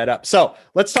 I made that up. So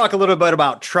let's talk a little bit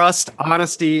about trust,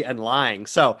 honesty, and lying.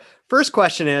 So first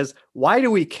question is, why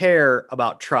do we care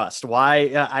about trust?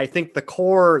 Why? I think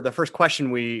the first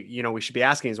question we should be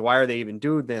asking is, why are they even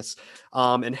doing this?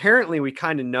 Inherently, we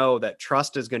kind of know that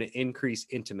trust is going to increase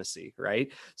intimacy,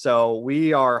 right? So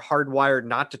we are hardwired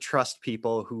not to trust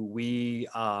people who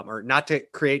or not to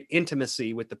create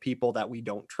intimacy with the people that we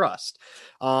don't trust.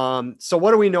 So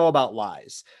what do we know about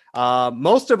lies?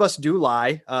 Most of us do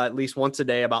lie at least once a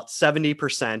day. About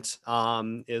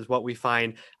 70% is what we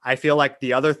find. I feel like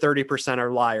the other 30%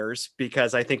 are liars,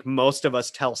 because I think most of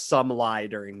us tell some lie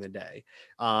during the day.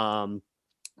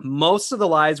 Most of the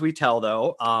lies we tell,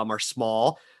 though, are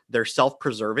small. They're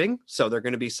self-preserving. So they're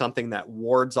going to be something that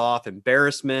wards off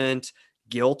embarrassment,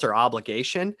 guilt, or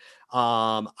obligation.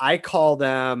 I call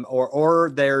them,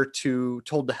 or they're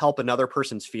told to help another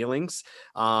person's feelings,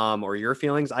 or your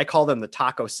feelings. I call them the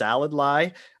taco salad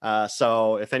lie.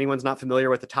 So if anyone's not familiar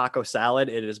with the taco salad,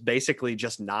 it is basically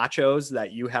just nachos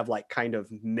that you have like kind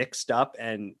of mixed up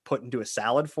and put into a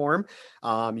salad form.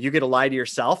 You get to lie to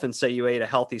yourself and say you ate a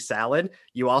healthy salad.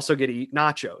 You also get to eat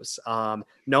nachos.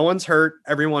 No one's hurt.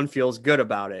 Everyone feels good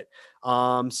about it.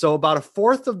 So about a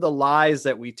fourth of the lies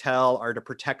that we tell are to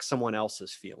protect someone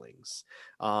else's feelings,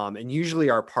 and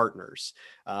usually our partners.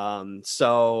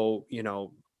 So,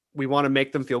 we want to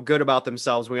make them feel good about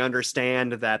themselves. We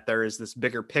understand that there is this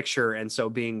bigger picture. And so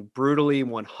being brutally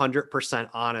 100%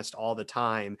 honest all the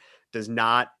time does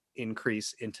not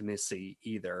increase intimacy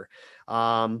either.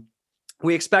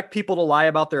 We expect people to lie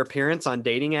about their appearance on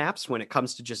dating apps when it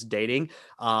comes to just dating.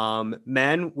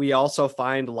 Men, we also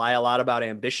find lie a lot about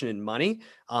ambition and money.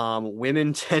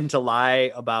 Women tend to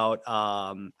lie about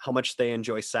how much they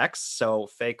enjoy sex. So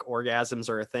fake orgasms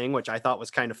are a thing, which I thought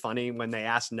was kind of funny when they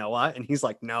asked Noah and he's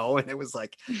like, no. And it was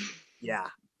like, yeah,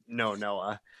 no,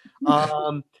 Noah.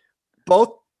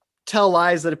 Both tell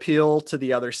lies that appeal to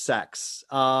the other sex.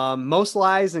 Most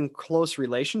lies in close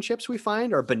relationships we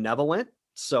find are benevolent.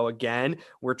 So again,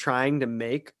 we're trying to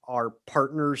make our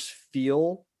partners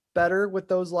feel better with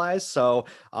those lies. So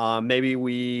maybe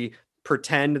we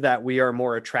pretend that we are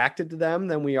more attracted to them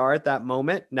than we are at that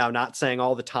moment. Now, not saying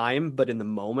all the time, but in the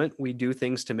moment, we do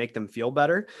things to make them feel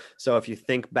better. So if you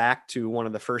think back to one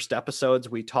of the first episodes,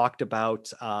 we talked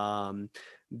about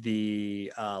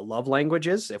the love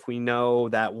languages. If we know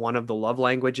that one of the love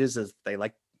languages is they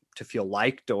like to feel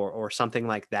liked or something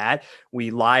like that, we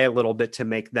lie a little bit to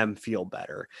make them feel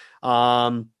better.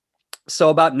 So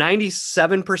about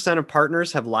 97% of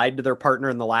partners have lied to their partner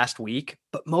in the last week,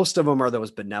 but most of them are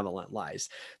those benevolent lies.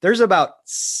 There's about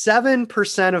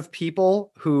 7% of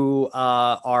people who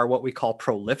are what we call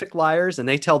prolific liars, and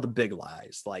they tell the big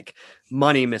lies like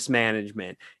money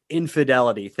mismanagement,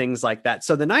 infidelity, things like that.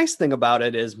 So the nice thing about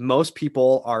it is most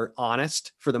people are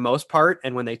honest for the most part.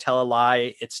 And when they tell a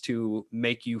lie, it's to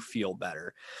make you feel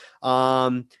better.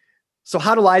 So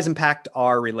how do lies impact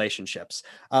our relationships?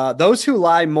 Those who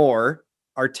lie more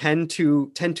tend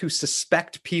to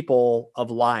suspect people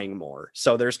of lying more.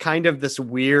 So there's kind of this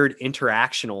weird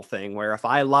interactional thing where if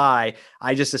I lie,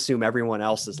 I just assume everyone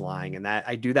else is lying, and that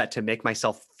I do that to make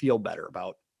myself feel better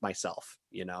about myself,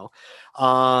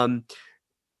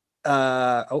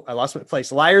 I lost my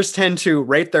place. Liars tend to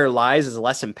rate their lies as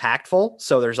less impactful.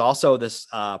 So there's also this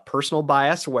personal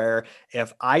bias where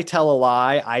if I tell a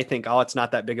lie, I think, oh, it's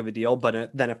not that big of a deal. But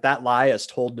then if that lie is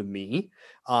told to me,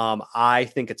 I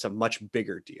think it's a much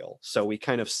bigger deal. So we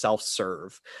kind of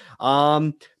self-serve.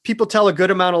 People tell a good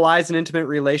amount of lies in intimate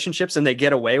relationships and they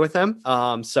get away with them.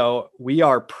 So we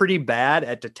are pretty bad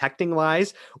at detecting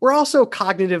lies. We're also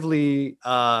cognitively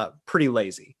pretty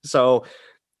lazy. So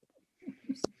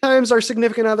sometimes our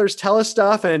significant others tell us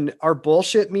stuff and our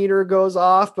bullshit meter goes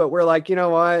off, but we're like, you know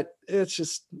what? It's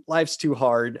just life's too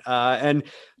hard. And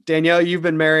Danielle, you've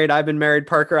been married. I've been married.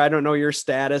 Parker, I don't know your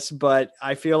status, but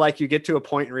I feel like you get to a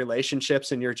point in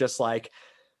relationships and you're just like,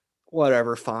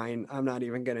 whatever, fine. I'm not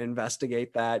even going to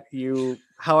investigate that.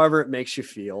 However it makes you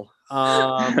feel.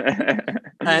 And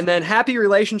then happy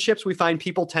relationships, we find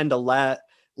people tend to lie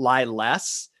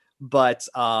less, but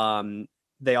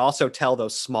they also tell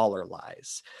those smaller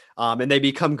lies. And they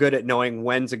become good at knowing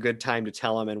when's a good time to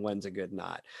tell them and when's a good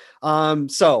not.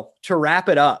 So to wrap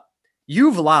it up,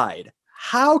 you've lied.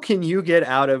 How can you get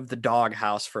out of the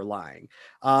doghouse for lying?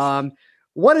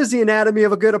 What is the anatomy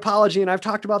of a good apology? And I've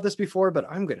talked about this before, but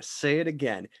I'm going to say it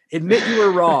again. Admit you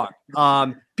were wrong.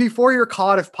 Before you're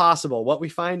caught, if possible. What we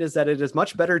find is that it is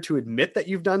much better to admit that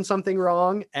you've done something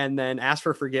wrong and then ask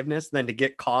for forgiveness than to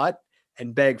get caught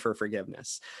and beg for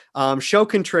forgiveness. Show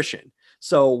contrition.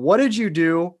 So what did you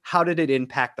do? How did it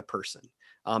impact the person?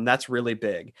 That's really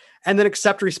big. And then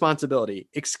accept responsibility,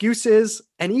 excuses,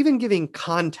 and even giving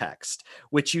context,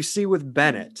 which you see with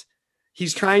Bennett.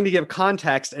 He's trying to give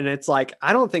context, and it's like,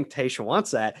 I don't think Tayshia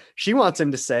wants that. She wants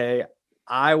him to say,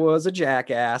 I was a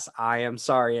jackass. I am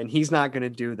sorry. And he's not going to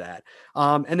do that.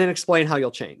 And then explain how you'll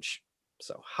change.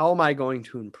 So how am I going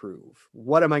to improve?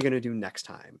 What am I going to do next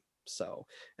time? So,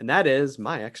 and that is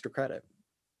my extra credit.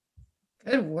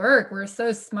 Good work. We're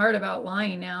so smart about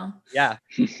lying now. Yeah.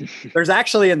 There's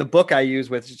actually in the book I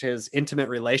use, which is Intimate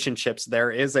Relationships,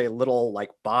 there is a little like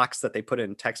box that they put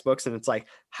in textbooks, and it's like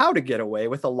how to get away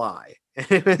with a lie. And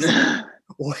it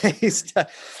was ways to,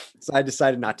 so I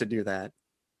decided not to do that.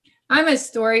 I'm a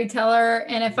storyteller,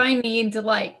 and if I need to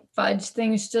like fudge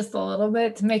things just a little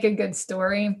bit to make a good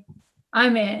story,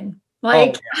 I'm in.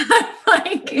 Like,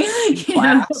 like you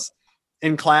know.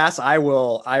 In class, I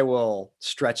will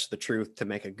stretch the truth to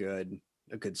make a good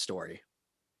story.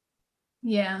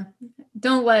 Yeah.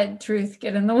 Don't let truth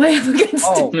get in the way of a good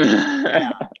story.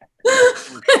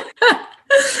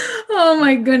 Oh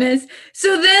my goodness.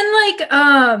 So then like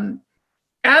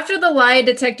after the lie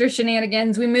detector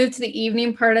shenanigans, we move to the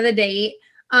evening part of the date.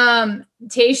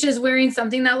 Tayshia's wearing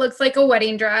something that looks like a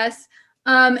wedding dress.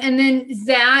 And then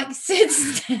Zach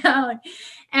sits down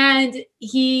and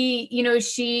he, you know,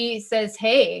 she says,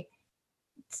 hey,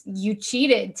 you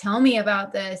cheated. Tell me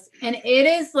about this. And it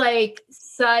is like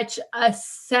such a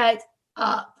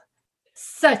setup.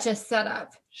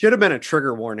 Should have been a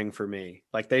trigger warning for me.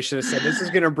 Like they should have said, this is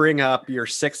going to bring up your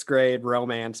 6th grade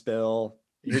romance, Bill.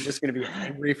 You're just going to be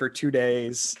angry for 2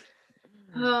 days.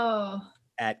 Oh.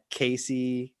 At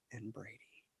Casey and Brady.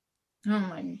 Oh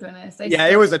my goodness.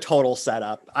 It was a total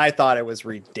setup. I thought it was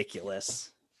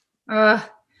ridiculous.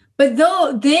 But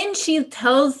then she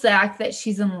tells Zach that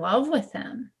she's in love with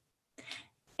him.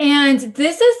 And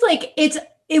this is like,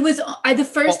 the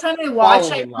first time I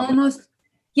watched, I almost,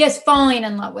 falling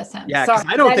in love with him. Yeah, because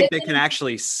I don't think they can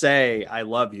actually say, I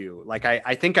love you. Like,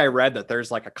 I think I read that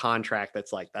there's like a contract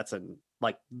that's like,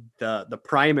 the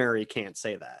primary can't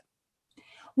say that.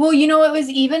 Well, you know, it was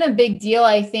even a big deal,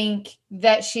 I think,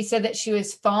 that she said that she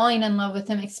was falling in love with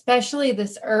him, especially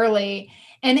this early.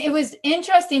 And it was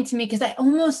interesting to me because I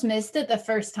almost missed it the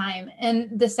first time.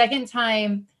 And the second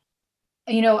time,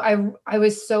 you know, I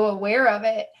was so aware of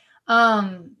it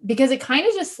because it kind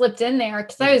of just slipped in there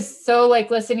because I was so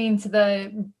like listening to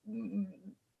the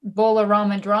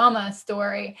Bowl-O-Rama drama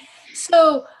story.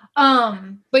 So,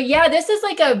 but yeah, this is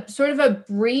like a sort of a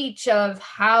breach of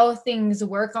how things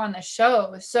work on the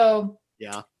show. So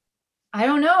yeah, I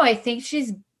don't know. I think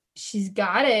she's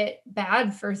got it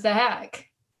bad for Zach.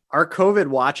 Our COVID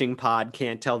watching pod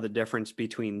can't tell the difference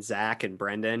between Zach and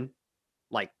Brendan.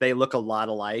 Like they look a lot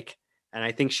alike. And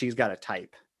I think she's got a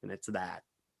type and it's that.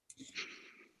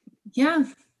 Yeah,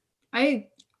 I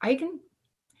can.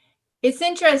 It's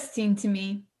interesting to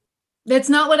me. That's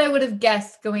not what I would have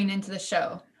guessed going into the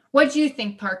show. What do you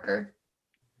think, Parker?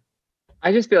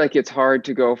 I just feel like it's hard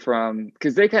to go from,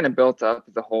 because they kind of built up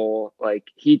the whole, like,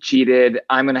 he cheated.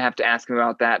 I'm going to have to ask him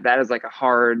about that. That is like a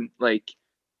hard, like,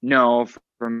 no,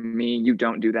 for me, you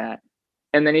don't do that.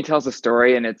 And then he tells a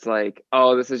story and it's like,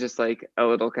 oh, this is just like a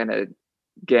little kind of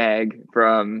gag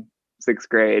from 6th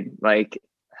grade. Like,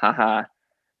 haha.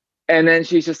 And then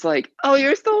she's just like, oh,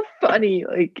 you're so funny.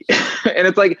 Like, and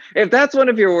it's like, if that's one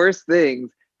of your worst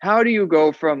things, how do you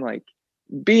go from like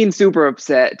being super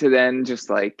upset to then just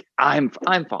like, I'm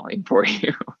falling for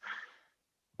you?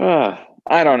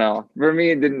 I don't know. For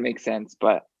me, it didn't make sense,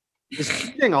 but. Is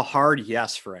cheating a hard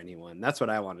yes for anyone? That's what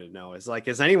I wanted to know. Is like,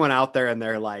 is anyone out there and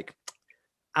they're like,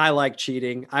 I like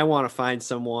cheating. I want to find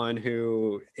someone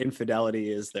who infidelity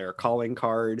is their calling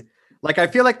card. Like, I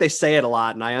feel like they say it a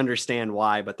lot and I understand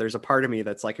why, but there's a part of me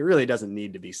that's like, it really doesn't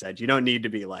need to be said. You don't need to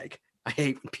be like, I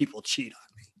hate when people cheat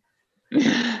on me.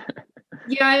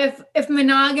 Yeah. If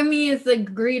monogamy is the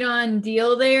agreed on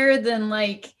deal there, then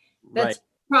like, that's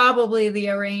probably the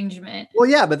arrangement. Well,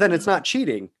 yeah, but then it's not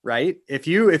cheating, right? If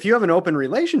you have an open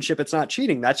relationship, it's not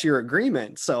cheating. That's your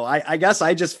agreement. So I guess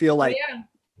I just feel like,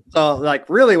 so like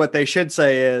really what they should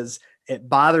say is it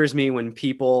bothers me when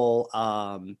people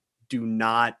do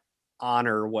not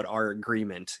honor what our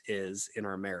agreement is in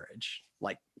our marriage.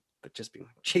 Like, but just being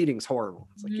like, cheating's horrible.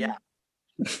 It's like, yeah.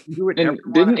 You would And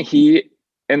didn't he,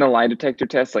 in the lie detector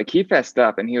test, like he fessed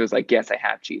up and he was like, yes, I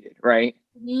have cheated, right?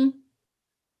 Mhm.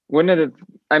 Wouldn't it have,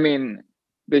 I mean,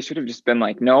 they should have just been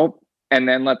like, nope, and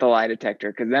then let the lie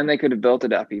detector, because then they could have built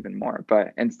it up even more.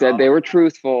 But instead, they were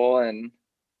truthful. And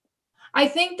I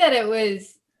think that it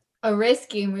was a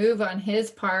risky move on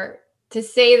his part to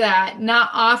say that, not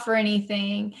offer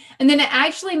anything. And then it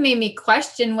actually made me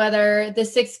question whether the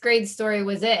 6th grade story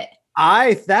was it.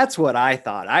 That's what I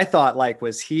thought. I thought like,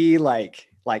 was he like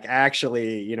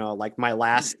actually, you know, like my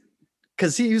last,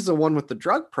 because he's the one with the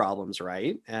drug problems,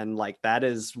 right? And like that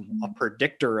is a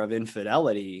predictor of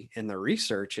infidelity in the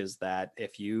research, is that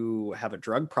if you have a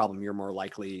drug problem, you're more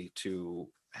likely to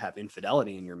have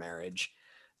infidelity in your marriage.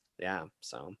 Yeah.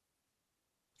 So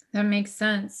That makes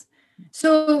sense.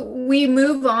 So we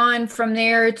move on from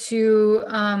there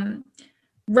to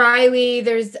Riley.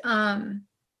 There's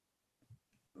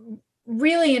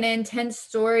really an intense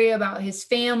story about his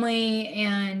family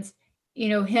and, you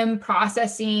know, him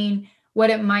processing what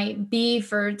it might be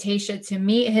for Tayshia to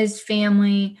meet his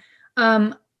family.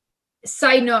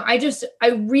 Side note, I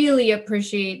really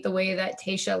appreciate the way that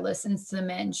Tayshia listens to the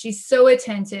men. She's so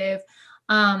attentive.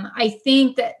 I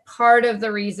think that part of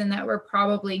the reason that we're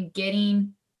probably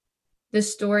getting the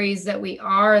stories that we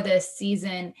are this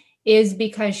season is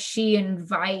because she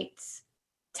invites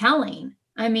telling.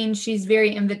 I mean, she's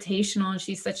very invitational and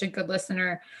she's such a good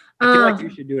listener. I feel like you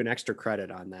should do an extra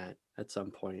credit on that at some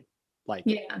point. Like,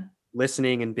 yeah,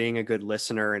 listening and being a good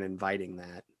listener and inviting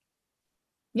that.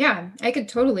 Yeah, I could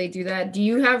totally do that. Do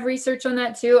you have research on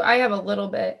that too? I have a little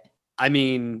bit. I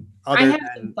mean, I have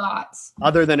some thoughts.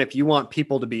 Other than if you want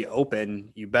people to be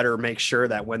open, you better make sure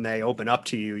that when they open up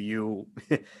to you,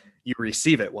 you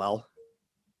receive it well.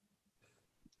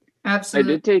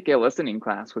 Absolutely. I did take a listening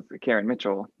class with Karen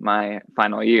Mitchell my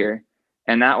final year,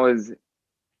 and that was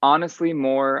honestly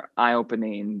more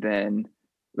eye-opening than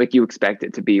like you expect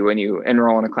it to be when you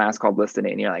enroll in a class called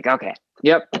listening. You're like, okay,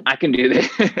 yep, I can do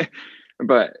this.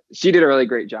 But she did a really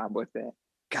great job with it.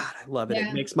 God, I love it. Yeah.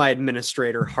 It makes my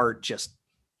administrator heart just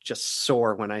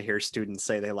soar when I hear students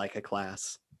say they like a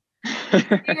class.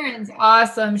 Karen's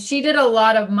awesome. She did a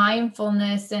lot of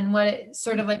mindfulness and what it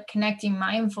sort of like connecting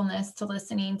mindfulness to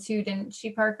listening too, didn't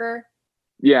she, Parker?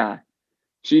 Yeah,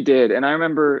 she did. And I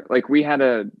remember like we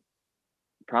had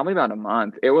probably about a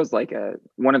month. It was like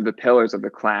one of the pillars of the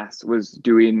class was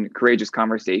doing courageous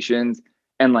conversations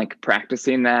and like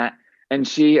practicing that. And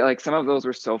she, like, some of those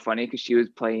were so funny because she was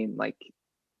playing like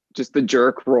just the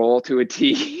jerk role to a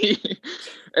T.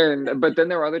 But then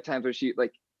there were other times where she,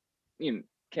 like, you know,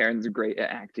 Karen's great at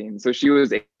acting. So she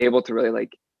was able to really,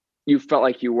 like, you felt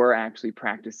like you were actually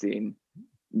practicing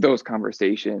those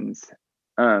conversations.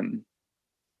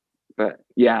 But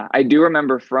yeah, I do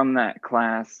remember from that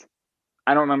class,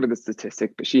 I don't remember the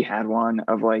statistic, but she had one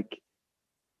of like,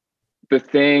 the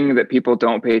thing that people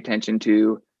don't pay attention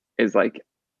to is like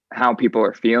how people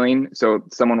are feeling. So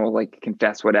someone will like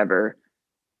confess whatever,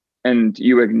 and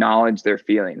you acknowledge their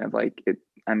feeling of like,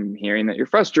 I'm hearing that you're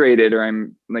frustrated, or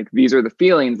I'm like, these are the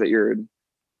feelings that you're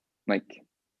like,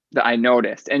 that I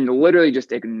noticed. And literally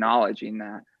just acknowledging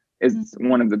that is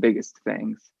one of the biggest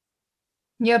things.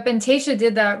 Yep. And Tayshia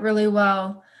did that really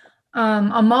well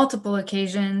on multiple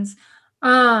occasions.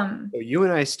 So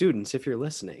UNI students, if you're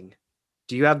listening,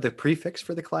 do you have the prefix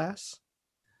for the class?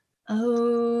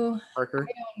 Oh, Parker?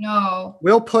 I don't know.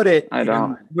 We'll put it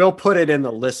We'll put it in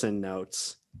the listen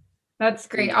notes. That's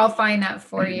great. I'll find that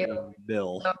for you,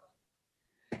 Bill.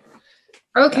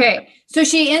 Okay. So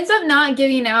she ends up not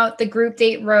giving out the group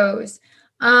date rose.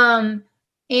 And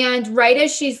right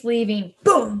as she's leaving,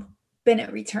 boom,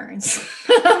 Bennett returns.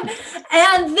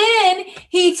 And then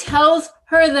he tells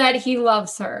her that he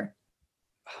loves her.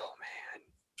 Oh man.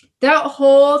 That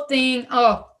whole thing.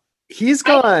 Oh, he's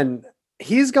gone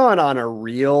on a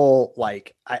real,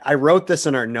 like, I wrote this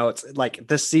in our notes, like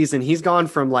this season, he's gone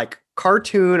from like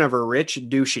cartoon of a rich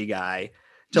douchey guy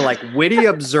to like witty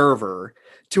observer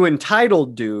to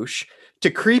entitled douche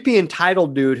to creepy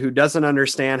entitled dude who doesn't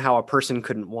understand how a person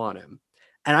couldn't want him.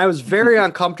 And I was very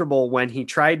uncomfortable when he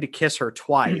tried to kiss her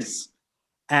twice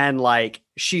and like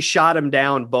she shot him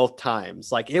down both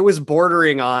times. Like it was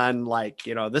bordering on like,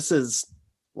 you know, this is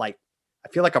like, I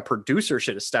feel like a producer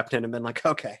should have stepped in and been like,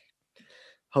 okay,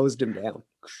 hosed him down.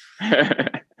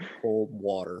 Cold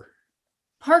water.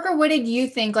 Parker, what did you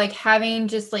think, like having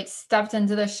just like stepped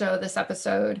into the show this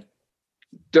episode?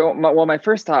 My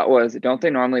first thought was, don't they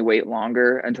normally wait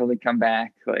longer until they come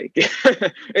back? Like,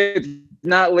 it's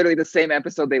not literally the same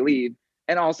episode they leave.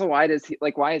 And also, why is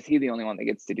he the only one that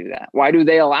gets to do that? Why do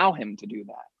they allow him to do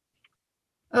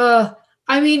that?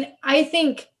 I mean, I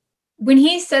think when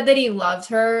he said that he loved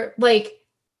her, like,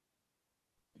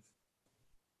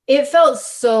 it felt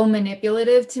so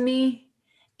manipulative to me.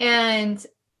 And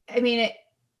I mean,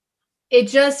 it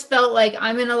just felt like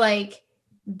I'm going to like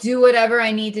do whatever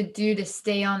I need to do to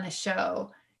stay on the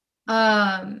show.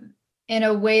 In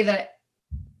a way that,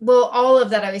 well, all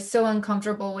of that I was so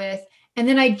uncomfortable with. And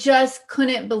then I just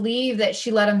couldn't believe that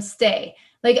she let him stay.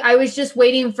 Like, I was just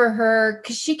waiting for her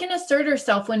because she can assert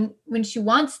herself when she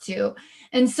wants to.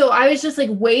 And so I was just like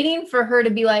waiting for her to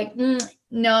be like,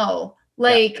 no,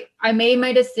 like I made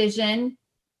my decision,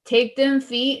 take them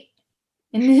feet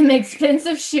and them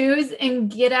expensive shoes and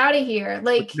get out of here.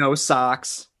 Like, with no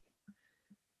socks.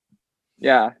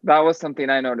 Yeah, that was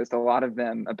something I noticed. A lot of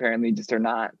them apparently just are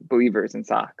not believers in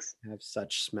socks. Have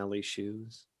such smelly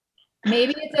shoes.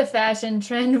 Maybe it's a fashion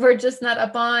trend we're just not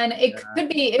up on. It could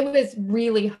be. It was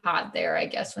really hot there, I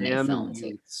guess, when they filmed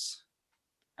too.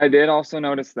 I did also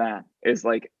notice that is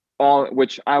like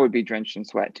which I would be drenched in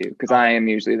sweat too, because I am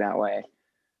usually that way.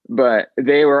 But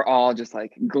they were all just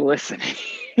like glistening.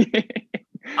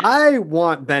 I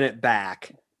want Bennett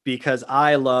back because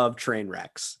I love train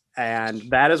wrecks. And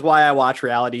that is why I watch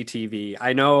reality TV.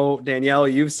 I know, Danielle,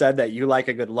 you've said that you like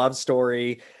a good love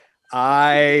story.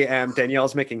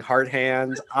 Danielle's making heart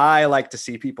hands. I like to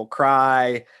see people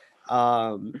cry.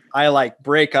 I like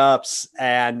breakups.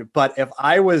 But if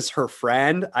I was her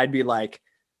friend, I'd be like,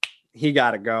 he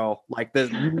got to go. Like,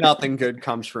 nothing good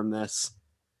comes from this.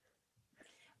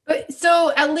 But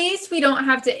so at least we don't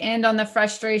have to end on the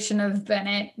frustration of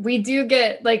Bennett. We do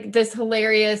get like this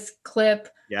hilarious clip.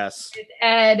 Yes. With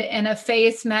Ed and a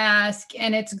face mask,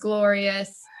 and it's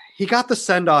glorious. He got the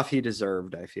send-off he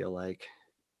deserved, I feel like.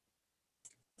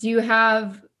 Do you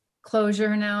have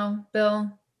closure now,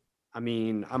 Bill? I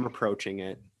mean, I'm approaching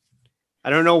it. I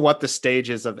don't know what the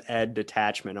stages of Ed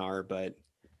detachment are, but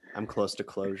I'm close to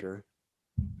closure.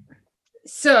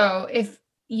 So if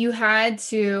you had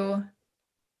to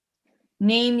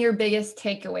name your biggest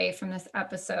takeaway from this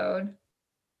episode,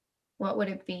 what would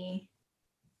it be?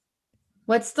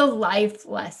 What's the life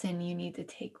lesson you need to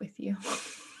take with you?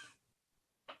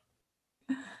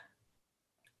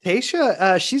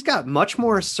 Tayshia, she's got much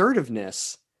more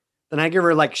assertiveness than I give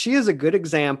her. Like, she is a good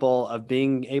example of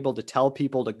being able to tell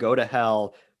people to go to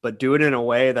hell, but do it in a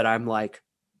way that I'm like,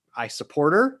 I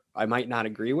support her. I might not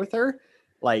agree with her.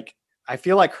 Like, I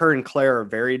feel like her and Claire are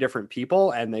very different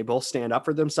people and they both stand up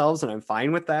for themselves, and I'm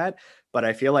fine with that. But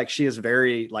I feel like she is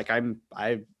very, like,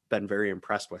 I've been very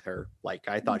impressed with her. Like,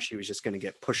 I thought she was just going to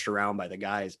get pushed around by the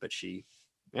guys, but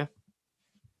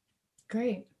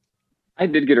Great. I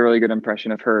did get a really good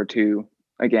impression of her too.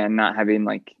 Again, not having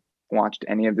like watched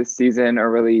any of this season or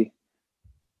really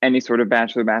any sort of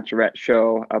Bachelorette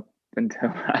show up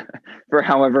until for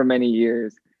however many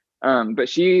years. But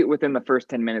she, within the first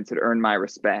 10 minutes, had earned my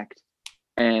respect.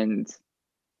 And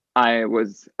I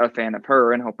was a fan of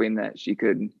her and hoping that she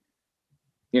could,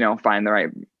 find the right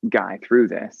guy through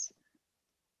this.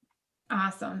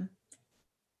 Awesome.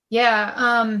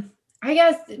 Yeah. I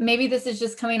guess maybe this is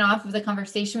just coming off of the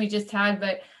conversation we just had,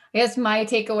 but I guess my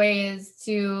takeaway is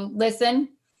to listen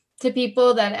to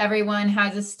people, that everyone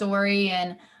has a story.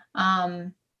 And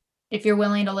if you're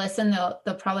willing to listen,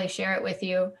 they'll probably share it with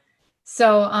you.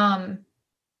 So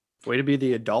way to be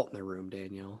the adult in the room,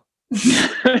 Danielle.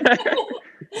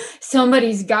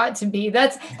 Somebody's got to be.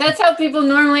 That's how people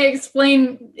normally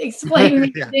explain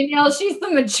me. Yeah. Danielle, she's the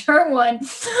mature one.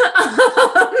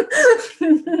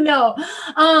 No.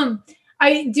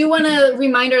 I do want to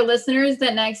remind our listeners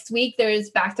that next week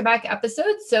there's back-to-back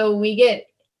episodes, so we get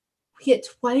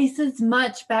twice as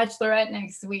much Bachelorette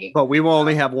next week. But we will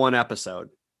only have one episode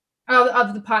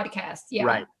of the podcast. Yeah.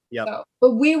 Right. Yep. So,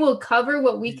 but we will cover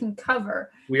what we can cover.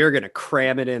 We are going to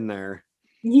cram it in there.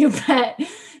 You bet.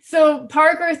 So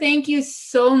Parker, thank you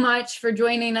so much for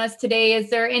joining us today. Is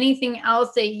there anything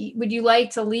else that would you like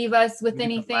to leave us with?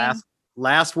 Anything?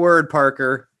 Last word,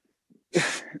 Parker.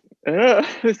 This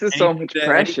is so much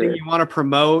pressure. Anything you want to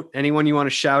promote? Anyone you want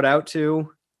to shout out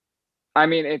to? I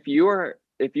mean, if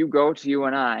you go to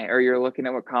UNI or you're looking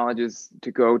at what colleges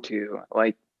to go to,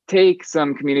 like, take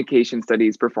some communication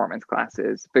studies performance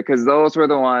classes, because those were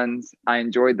the ones I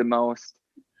enjoyed the most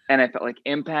and I felt like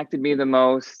impacted me the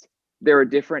most. They're a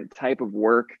different type of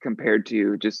work compared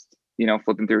to just,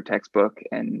 flipping through a textbook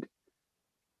and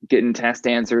getting test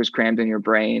answers crammed in your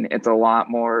brain. It's a lot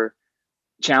more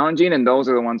challenging, and those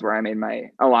are the ones where I made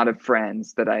a lot of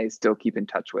friends that I still keep in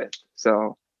touch with.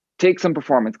 So take some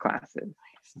performance classes.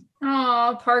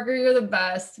 Oh, Parker, you're the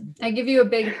best. I give you a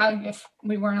big hug if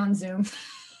we weren't on Zoom.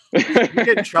 You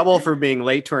get in trouble for being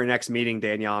late to our next meeting,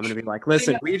 Danielle. I'm going to be like,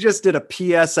 listen, we just did a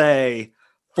PSA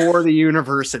for the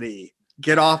university.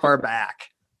 Get off our back.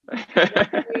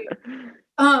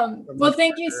 Well,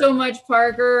 thank you so much,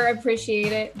 Parker. I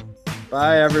appreciate it.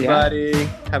 Bye, everybody.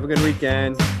 Yeah. Have a good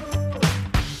weekend.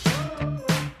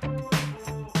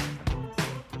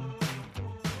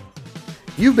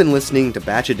 You've been listening to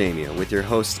Batchademia with your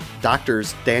hosts,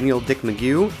 Drs. Daniel Dick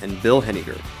McGew and Bill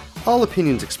Henniger. All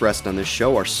opinions expressed on this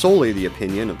show are solely the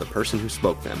opinion of the person who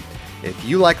spoke them. If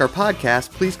you like our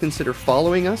podcast, please consider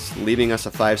following us, leaving us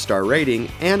a 5-star rating,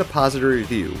 and a positive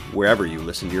review wherever you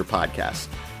listen to your podcasts.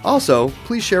 Also,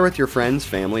 please share with your friends,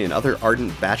 family, and other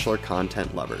ardent Bachelor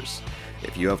content lovers.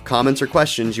 If you have comments or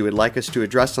questions you would like us to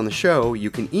address on the show, you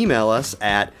can email us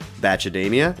at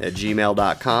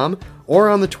batchademia@gmail.com or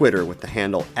on the Twitter with the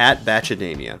handle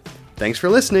 @batchademia. Thanks for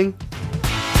listening.